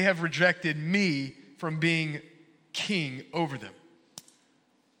 but they have rejected me from being king over them.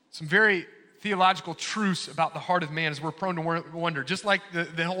 Some very theological truths about the heart of man as we're prone to wonder. Just like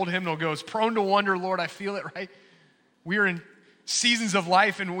the old hymnal goes, prone to wonder, Lord, I feel it, right? We are in seasons of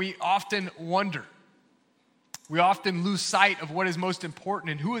life and we often wonder. We often lose sight of what is most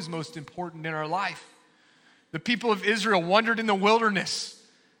important and who is most important in our life. The people of Israel wandered in the wilderness.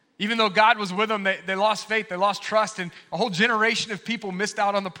 Even though God was with them, they lost faith, they lost trust, and a whole generation of people missed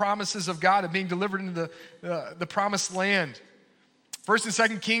out on the promises of God of being delivered into the promised land. 1st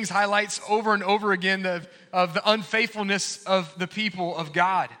and 2nd Kings highlights over and over again of the unfaithfulness of the people of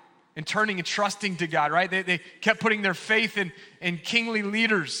God and turning and trusting to God, right? They kept putting their faith in kingly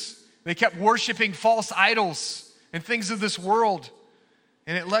leaders. They kept worshiping false idols and things of this world.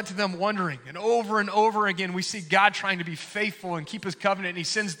 And it led to them wondering. And over again, we see God trying to be faithful and keep his covenant. And he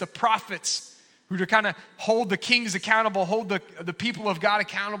sends the prophets who to kind of hold the kings accountable, hold the people of God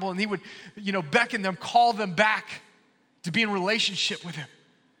accountable. And he would, beckon them, call them back to be in relationship with him.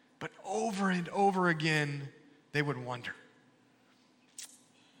 But over and over again, they would wonder.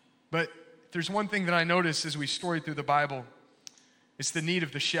 But there's one thing that I notice as we story through the Bible. It's the need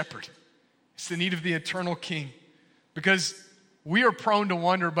of the shepherd. It's the need of the eternal king. Because we are prone to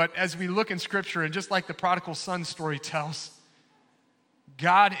wonder, but as we look in Scripture, and just like the prodigal son story tells,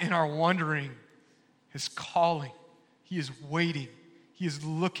 God in our wondering is calling. He is waiting. He is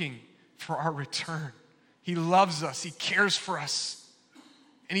looking for our return. He loves us. He cares for us.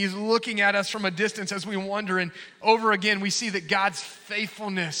 And he's looking at us from a distance as we wonder. And over again, we see that God's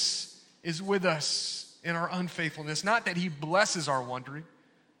faithfulness is with us in our unfaithfulness. Not that he blesses our wandering,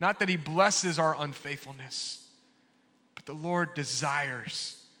 not that he blesses our unfaithfulness, but the Lord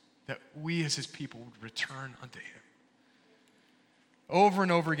desires that we as his people would return unto him. Over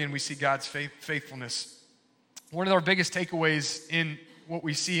and over again, we see God's faithfulness. One of our biggest takeaways in what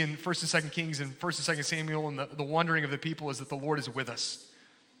we see in 1st and 2nd Kings and 1st and 2nd Samuel and the wandering of the people is that the Lord is with us.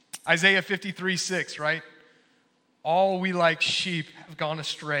 Isaiah 53:6, right? All we like sheep have gone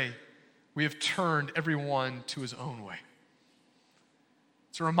astray. We have turned everyone to his own way.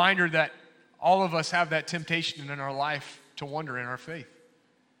 It's a reminder that all of us have that temptation in our life to wander in our faith.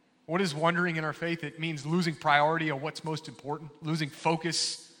 What is wandering in our faith? It means losing priority on what's most important, losing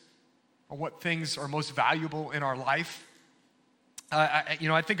focus on what things are most valuable in our life.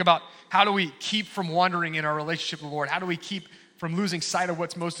 I think about how do we keep from wandering in our relationship with the Lord? How do we keep from losing sight of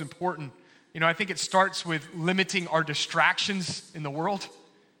what's most important? I think it starts with limiting our distractions in the world,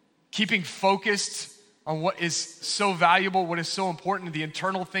 keeping focused on what is so valuable, what is so important, the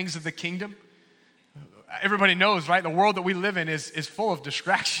internal things of the kingdom. Everybody knows, right? The world that we live in is full of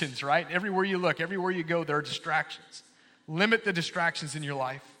distractions, right? Everywhere you look, everywhere you go, there are distractions. Limit the distractions in your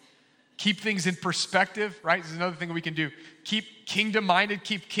life. Keep things in perspective, right? This is another thing that we can do. Keep kingdom-minded,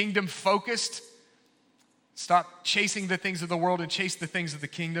 keep kingdom-focused. Stop chasing the things of the world and chase the things of the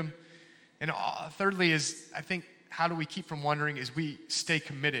kingdom. And thirdly is, I think, how do we keep from wandering is we stay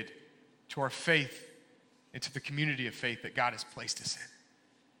committed to our faith and to the community of faith that God has placed us in.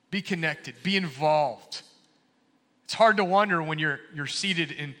 Be connected, be involved. It's hard to wander when you're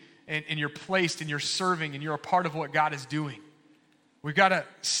seated and you're placed and you're serving and you're a part of what God is doing. We've got to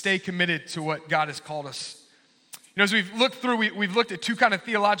stay committed to what God has called us. As we've looked through, we've looked at two kind of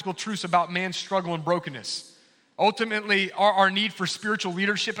theological truths about man's struggle and brokenness. Ultimately, our need for spiritual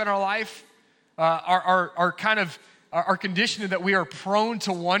leadership in our life, our condition that we are prone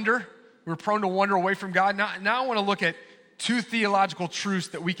to wander. We're prone to wander away from God. Now I want to look at two theological truths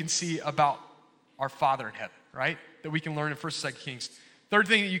that we can see about our Father in heaven, right? That we can learn in 1st and 2nd Kings. Third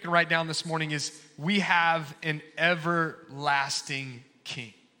thing that you can write down this morning is we have an everlasting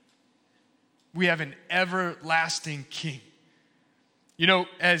King. We have an everlasting King.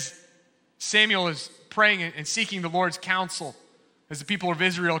 As Samuel is praying and seeking the Lord's counsel, as the people of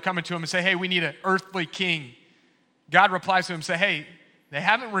Israel come to him and say, hey, we need an earthly king, God replies to him and say, hey, they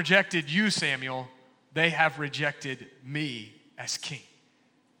haven't rejected you, Samuel. They have rejected me as king.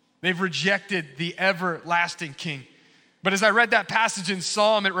 They've rejected the everlasting King. But as I read that passage in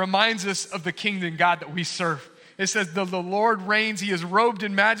Psalm, it reminds us of the kingdom God that we serve. It says, the Lord reigns. He is robed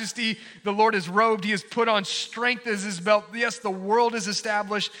in majesty. The Lord is robed. He has put on strength as his belt. Yes, the world is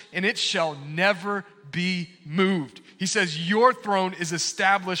established, and it shall never be moved. He says, your throne is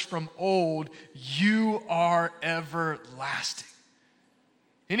established from old. You are everlasting.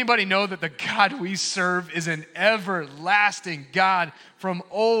 Anybody know that the God we serve is an everlasting God from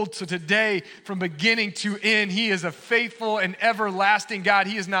old to today, from beginning to end? He is a faithful and everlasting God.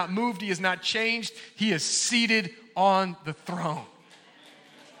 He is not moved. He is not changed. He is seated on the throne.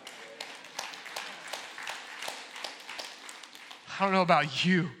 I don't know about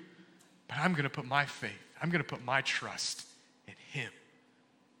you, but I'm going to put my faith, I'm going to put my trust in him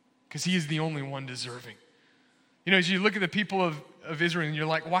because he is the only one deserving. As you look at the people of Israel and you're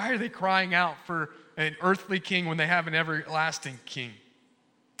like, why are they crying out for an earthly king when they have an everlasting king?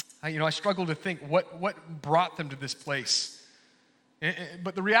 I struggle to think what brought them to this place.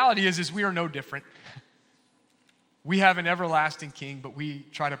 But the reality is we are no different. We have an everlasting king, but we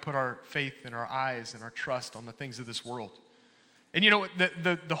try to put our faith and our eyes and our trust on the things of this world. And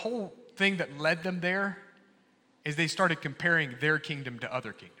the whole thing that led them there is they started comparing their kingdom to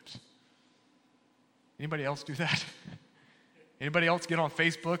other kingdoms. Anybody else do that? Anybody else get on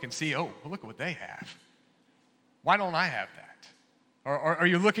Facebook and see, oh, well, look at what they have. Why don't I have that? Or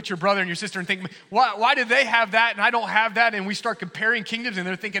you look at your brother and your sister and think, why do they have that and I don't have that? And we start comparing kingdoms and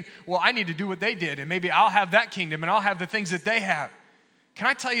they're thinking, well, I need to do what they did and maybe I'll have that kingdom and I'll have the things that they have. Can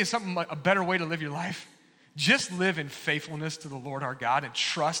I tell you something, a better way to live your life? Just live in faithfulness to the Lord our God and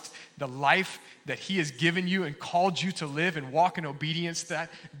trust the life that he has given you and called you to live and walk in obedience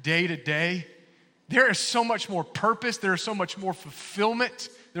that day to day. There is so much more purpose. There is so much more fulfillment.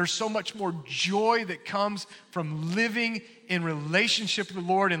 There's so much more joy that comes from living in relationship with the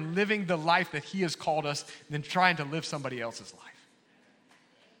Lord and living the life that he has called us than trying to live somebody else's life.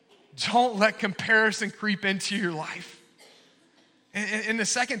 Don't let comparison creep into your life. And the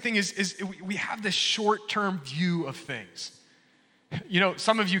second thing is we have this short-term view of things.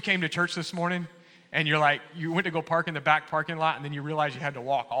 Some of you came to church this morning and you went to go park in the back parking lot and then you realized you had to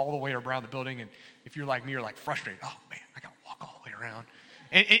walk all the way around the building. And if you're like me, you're frustrated. Oh man, I got to walk all the way around.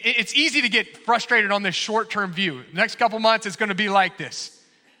 And it's easy to get frustrated on this short-term view. The next couple months, it's going to be like this.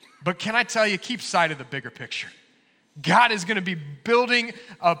 But can I tell you, keep sight of the bigger picture. God is going to be building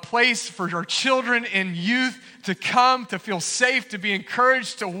a place for our children and youth to come, to feel safe, to be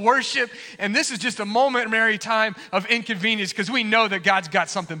encouraged, to worship. And this is just a momentary time of inconvenience because we know that God's got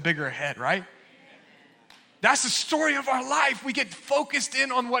something bigger ahead, right? That's the story of our life. We get focused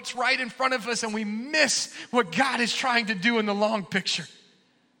in on what's right in front of us and we miss what God is trying to do in the long picture.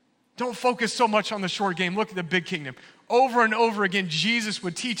 Don't focus so much on the short game. Look at the big kingdom. Over and over again, Jesus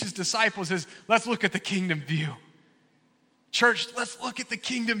would teach his disciples let's look at the kingdom view. Church, let's look at the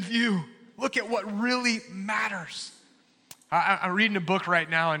kingdom view. Look at what really matters. I'm reading a book right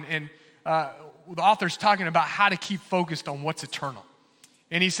now, and the author's talking about how to keep focused on what's eternal.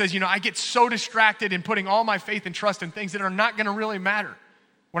 And he says, I get so distracted in putting all my faith and trust in things that are not going to really matter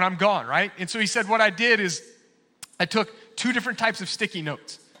when I'm gone, right? And so he said, what I did is I took 2 different types of sticky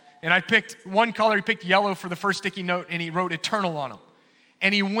notes. And I picked one color, he picked yellow for the first sticky note, and he wrote eternal on them.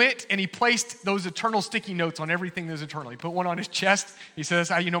 And he went and he placed those eternal sticky notes on everything that's eternal. He put one on his chest. He says,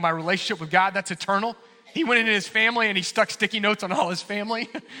 how my relationship with God, that's eternal. He went into his family and he stuck sticky notes on all his family.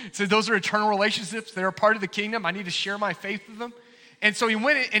 He said, those are eternal relationships. They're a part of the kingdom. I need to share my faith with them. And so he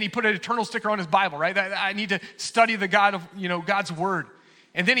went and he put an eternal sticker on his Bible, right? I need to study the God of, God's word.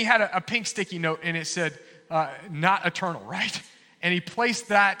 And then he had a pink sticky note and it said, not eternal, right? And he placed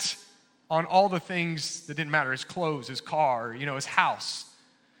that on all the things that didn't matter, his clothes, his car, his house.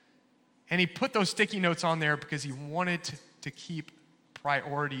 And he put those sticky notes on there because he wanted to keep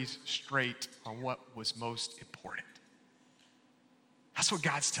priorities straight on what was most important. That's what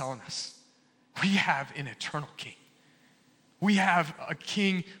God's telling us. We have an eternal king. We have a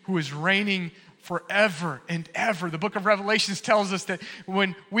king who is reigning forever and ever. The book of Revelations tells us that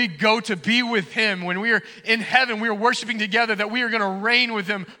when we go to be with him, when we are in heaven, we are worshiping together, that we are going to reign with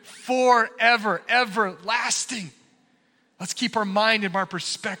him forever, everlasting. Let's keep our mind and our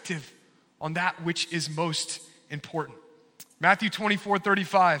perspective on that which is most important. Matthew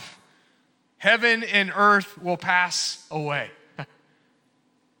 24:35, heaven and earth will pass away.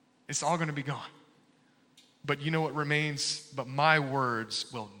 It's all going to be gone. But you know what remains? But my words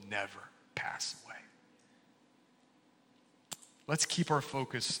will never pass away. Let's keep our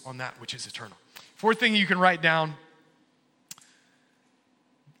focus on that which is eternal. 4th thing you can write down,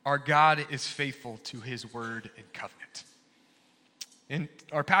 our God is faithful to his word and covenant. In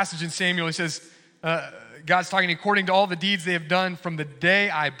our passage in Samuel, he says, God's talking, according to all the deeds they have done from the day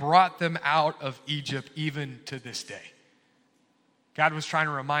I brought them out of Egypt, even to this day. God was trying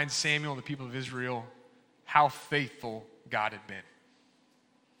to remind Samuel and the people of Israel how faithful God had been.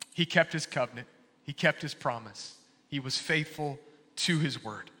 He kept his covenant. He kept his promise. He was faithful to his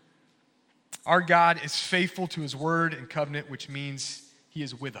word. Our God is faithful to his word and covenant, which means he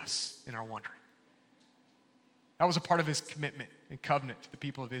is with us in our wandering. That was a part of his commitment and covenant to the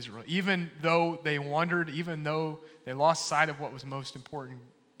people of Israel. Even though they wandered, even though they lost sight of what was most important,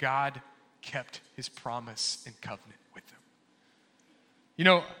 God kept his promise and covenant with them.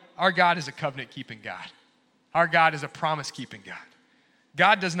 Our God is a covenant-keeping God. Our God is a promise-keeping God.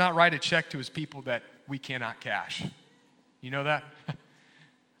 God does not write a check to his people that we cannot cash. You know that?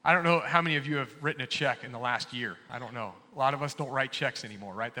 I don't know how many of you have written a check in the last year. I don't know. A lot of us don't write checks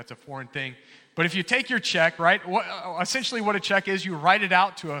anymore, right? That's a foreign thing. But if you take your check, right, essentially what a check is, you write it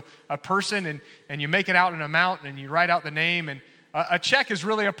out to a person and you make it out an amount and you write out the name. And a check is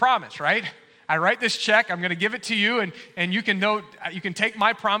really a promise, right? I write this check, I'm going to give it to you, and you can know, you can take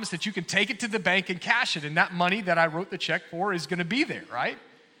my promise that you can take it to the bank and cash it, and that money that I wrote the check for is going to be there, right?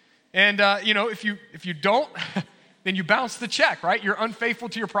 And if you don't, then you bounce the check, right? You're unfaithful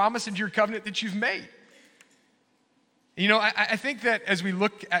to your promise and to your covenant that you've made. I think that as we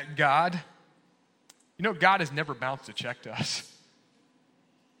look at God, God has never bounced a check to us.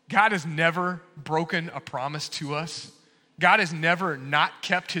 God has never broken a promise to us. God has never not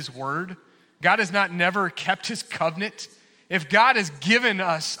kept his word. God has never kept his covenant. If God has given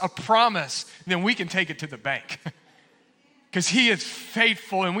us a promise, then we can take it to the bank because he is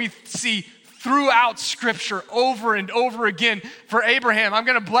faithful. And we see throughout Scripture over and over again, for Abraham, I'm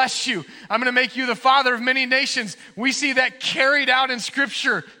going to bless you. I'm going to make you the father of many nations. We see that carried out in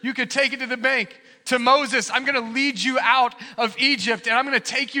Scripture. You could take it to the bank. To Moses, I'm going to lead you out of Egypt and I'm going to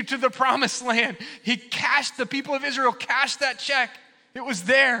take you to the promised land. The people of Israel cashed that check. It was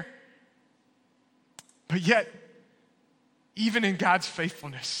there. But yet, even in God's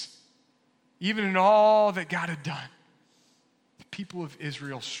faithfulness, even in all that God had done, the people of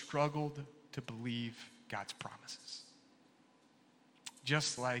Israel struggled to believe God's promises.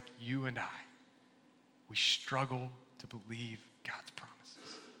 Just like you and I, we struggle to believe God's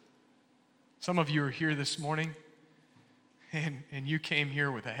promises. Some of you are here this morning, and you came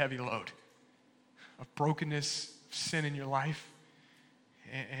here with a heavy load of brokenness, sin in your life.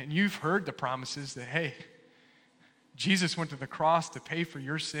 And you've heard the promises that, hey, Jesus went to the cross to pay for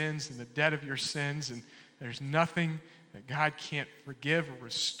your sins and the debt of your sins, and there's nothing that God can't forgive or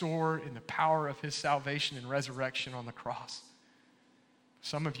restore in the power of his salvation and resurrection on the cross.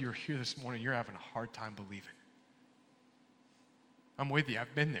 Some of you are here this morning, you're having a hard time believing. I'm with you,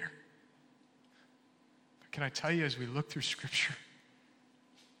 I've been there. But can I tell you, as we look through Scripture,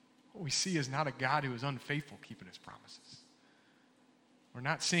 what we see is not a God who is unfaithful keeping his promises. We're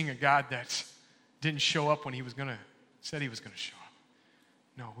not seeing a God that didn't show up when he was said he was going to show up.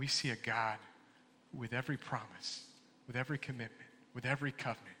 No, we see a God with every promise, with every commitment, with every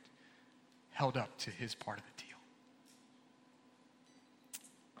covenant held up to his part of the deal.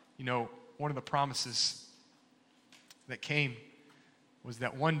 You know, one of the promises that came was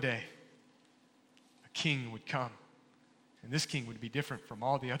that one day a king would come, and this king would be different from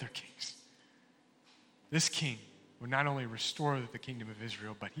all the other kings. This king would not only restore the kingdom of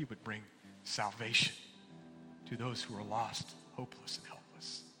Israel, but he would bring salvation to those who are lost, hopeless, and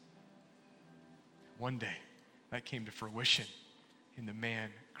helpless. One day, that came to fruition in the man,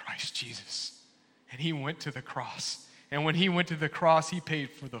 Christ Jesus. And he went to the cross. And when he went to the cross, he paid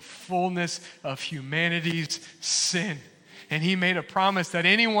for the fullness of humanity's sin. And he made a promise that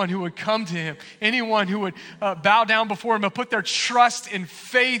anyone who would come to him, anyone who would bow down before him and put their trust and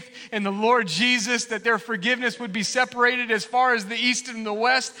faith in the Lord Jesus, that their forgiveness would be separated as far as the east and the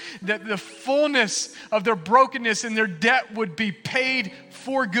west, that the fullness of their brokenness and their debt would be paid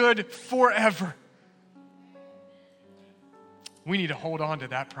for good forever. We need to hold on to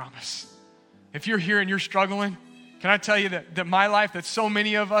that promise. If you're here and you're struggling, can I tell you that my life, that so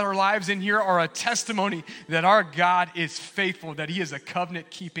many of our lives in here are a testimony that our God is faithful, that he is a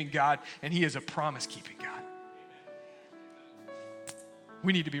covenant-keeping God, and he is a promise-keeping God.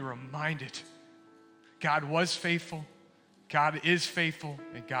 We need to be reminded God was faithful, God is faithful,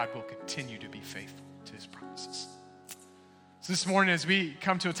 and God will continue to be faithful to his promises. So this morning, as we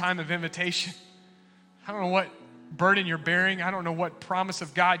come to a time of invitation, I don't know what burden you're bearing. I don't know what promise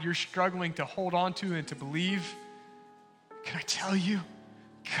of God you're struggling to hold on to and to believe. Can I tell you,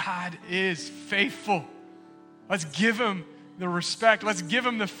 God is faithful. Let's give him the respect. Let's give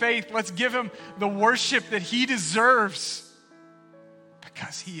him the faith. Let's give him the worship that he deserves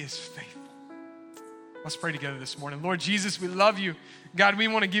because he is faithful. Let's pray together this morning. Lord Jesus, we love you. God, we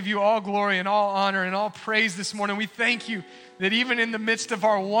want to give you all glory and all honor and all praise this morning. We thank you that even in the midst of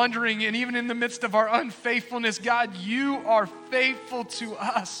our wandering and even in the midst of our unfaithfulness, God, you are faithful to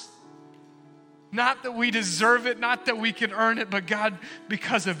us. Not that we deserve it, not that we can earn it, but God,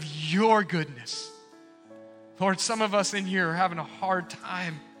 because of your goodness. Lord, some of us in here are having a hard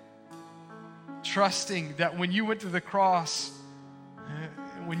time trusting that when you went to the cross,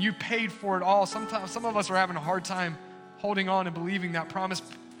 when you paid for it all, sometimes some of us are having a hard time holding on and believing that promise.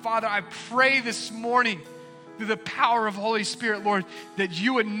 Father, I pray this morning through the power of Holy Spirit, Lord, that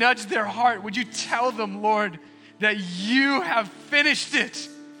you would nudge their heart. Would you tell them, Lord, that you have finished it?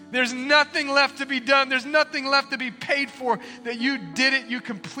 There's nothing left to be done. There's nothing left to be paid for, that you did it. You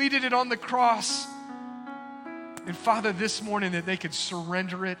completed it on the cross. And Father, this morning that they could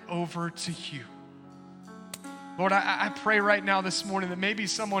surrender it over to you. Lord, I pray right now this morning that maybe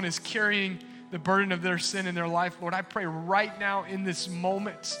someone is carrying the burden of their sin in their life. Lord, I pray right now in this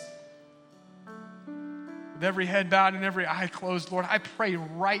moment, with every head bowed and every eye closed, Lord, I pray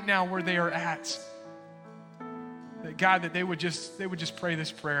right now where they are at, that God, that they would just pray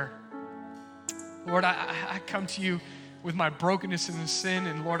this prayer. Lord, I come to you with my brokenness and sin,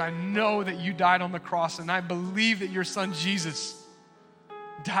 and Lord, I know that you died on the cross, and I believe that your son Jesus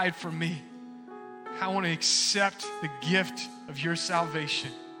died for me. I want to accept the gift of your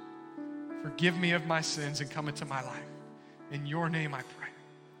salvation. Forgive me of my sins and come into my life. In your name I pray.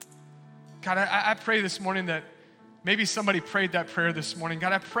 God, I pray this morning that maybe somebody prayed that prayer this morning.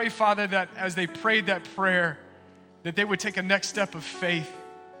 God, I pray, Father, that as they prayed that prayer, that they would take a next step of faith.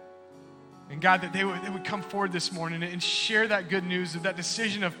 And God, that they would come forward this morning and share that good news of that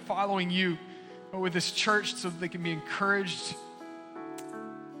decision of following you with this church so that they can be encouraged.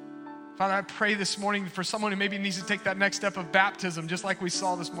 Father, I pray this morning for someone who maybe needs to take that next step of baptism, just like we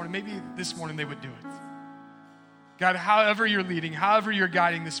saw this morning. Maybe this morning they would do it. God, however you're leading, however you're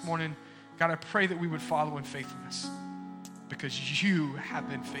guiding this morning, God, I pray that we would follow in faithfulness because you have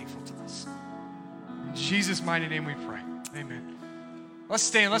been faithful to us. In Jesus' mighty name we pray. Amen. Let's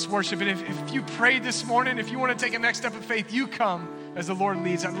stand, let's worship. And if you prayed this morning, if you want to take a next step of faith, you come as the Lord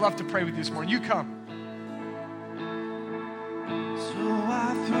leads. I'd love to pray with you this morning. You come. So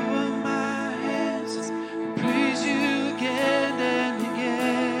I throw up my hands and praise you again and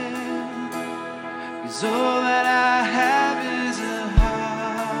again. 'Cause all that I have is a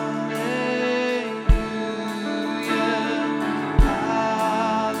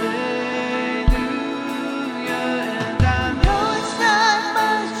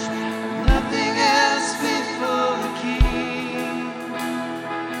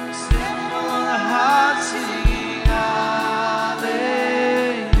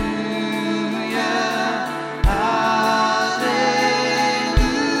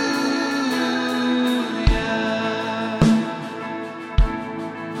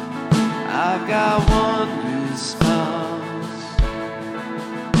I've got one response.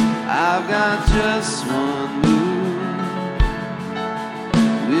 I've got just one move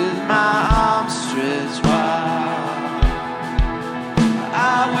with my arms stretched wide.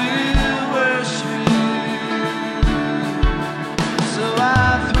 I will worship you. So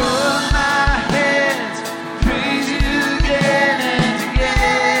I throw up my hands, praise you again and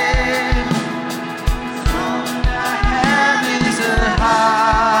again. All that I have is a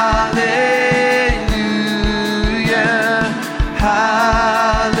hallelujah,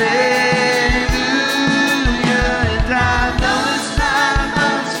 hallelujah. And I know it's not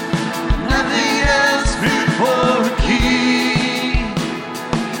much, nothing else before a king,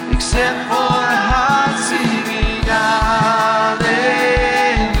 except for a heart singing hallelujah,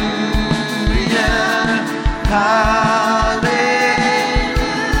 hallelujah.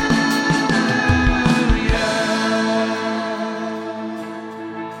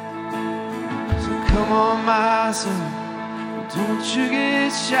 So come on, my son, don't you get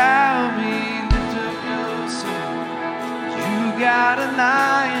shy on me, lift up your soul. You got a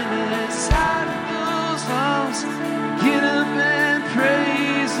lion inside of those lungs. Get up and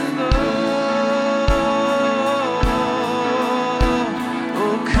praise the Lord.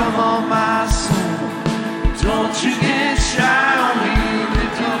 Oh, come on, my son, don't you get shy on me,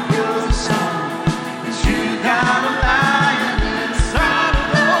 lift up your song. 'Cause you got a lion inside of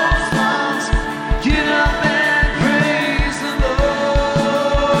those lungs. Get up and praise the Lord.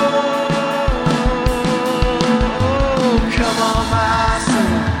 Oh, come on, my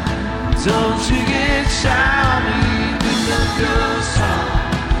son, don't you get shy on me, lift up your song.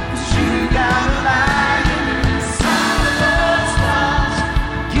 'Cause you got a lion inside of those lungs.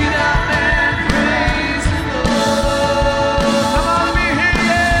 Get up and praise the Lord. Come on, let me hear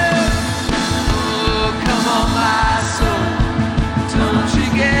you. Oh, come on, my soul, don't you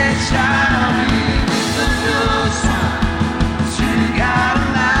get shy on me, lift up your song. 'Cause you got a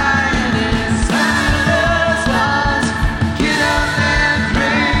lion inside of those lungs. Get up and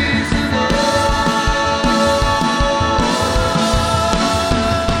praise the Lord.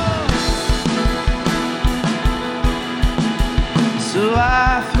 So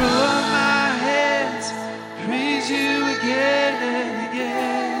I throw up my hands, praise you again and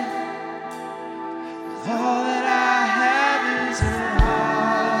again. With all that I have is a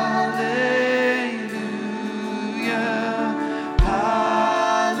hallelujah,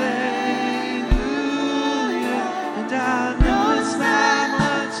 hallelujah. And I know it's not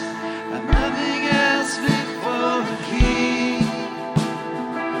much, but nothing else fit for a king,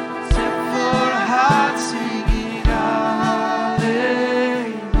 except for a heart singing hallelujah,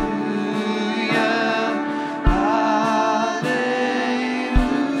 hallelujah.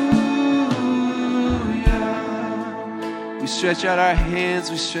 We stretch out our hands,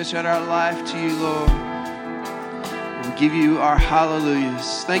 we stretch out our life to you, Lord. And we give you our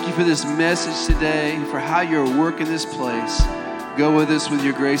hallelujahs. Thank you for this message today, for how you're working this place. Go with us with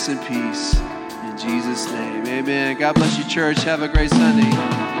your grace and peace. In Jesus' name, amen. God bless you, church. Have a great Sunday.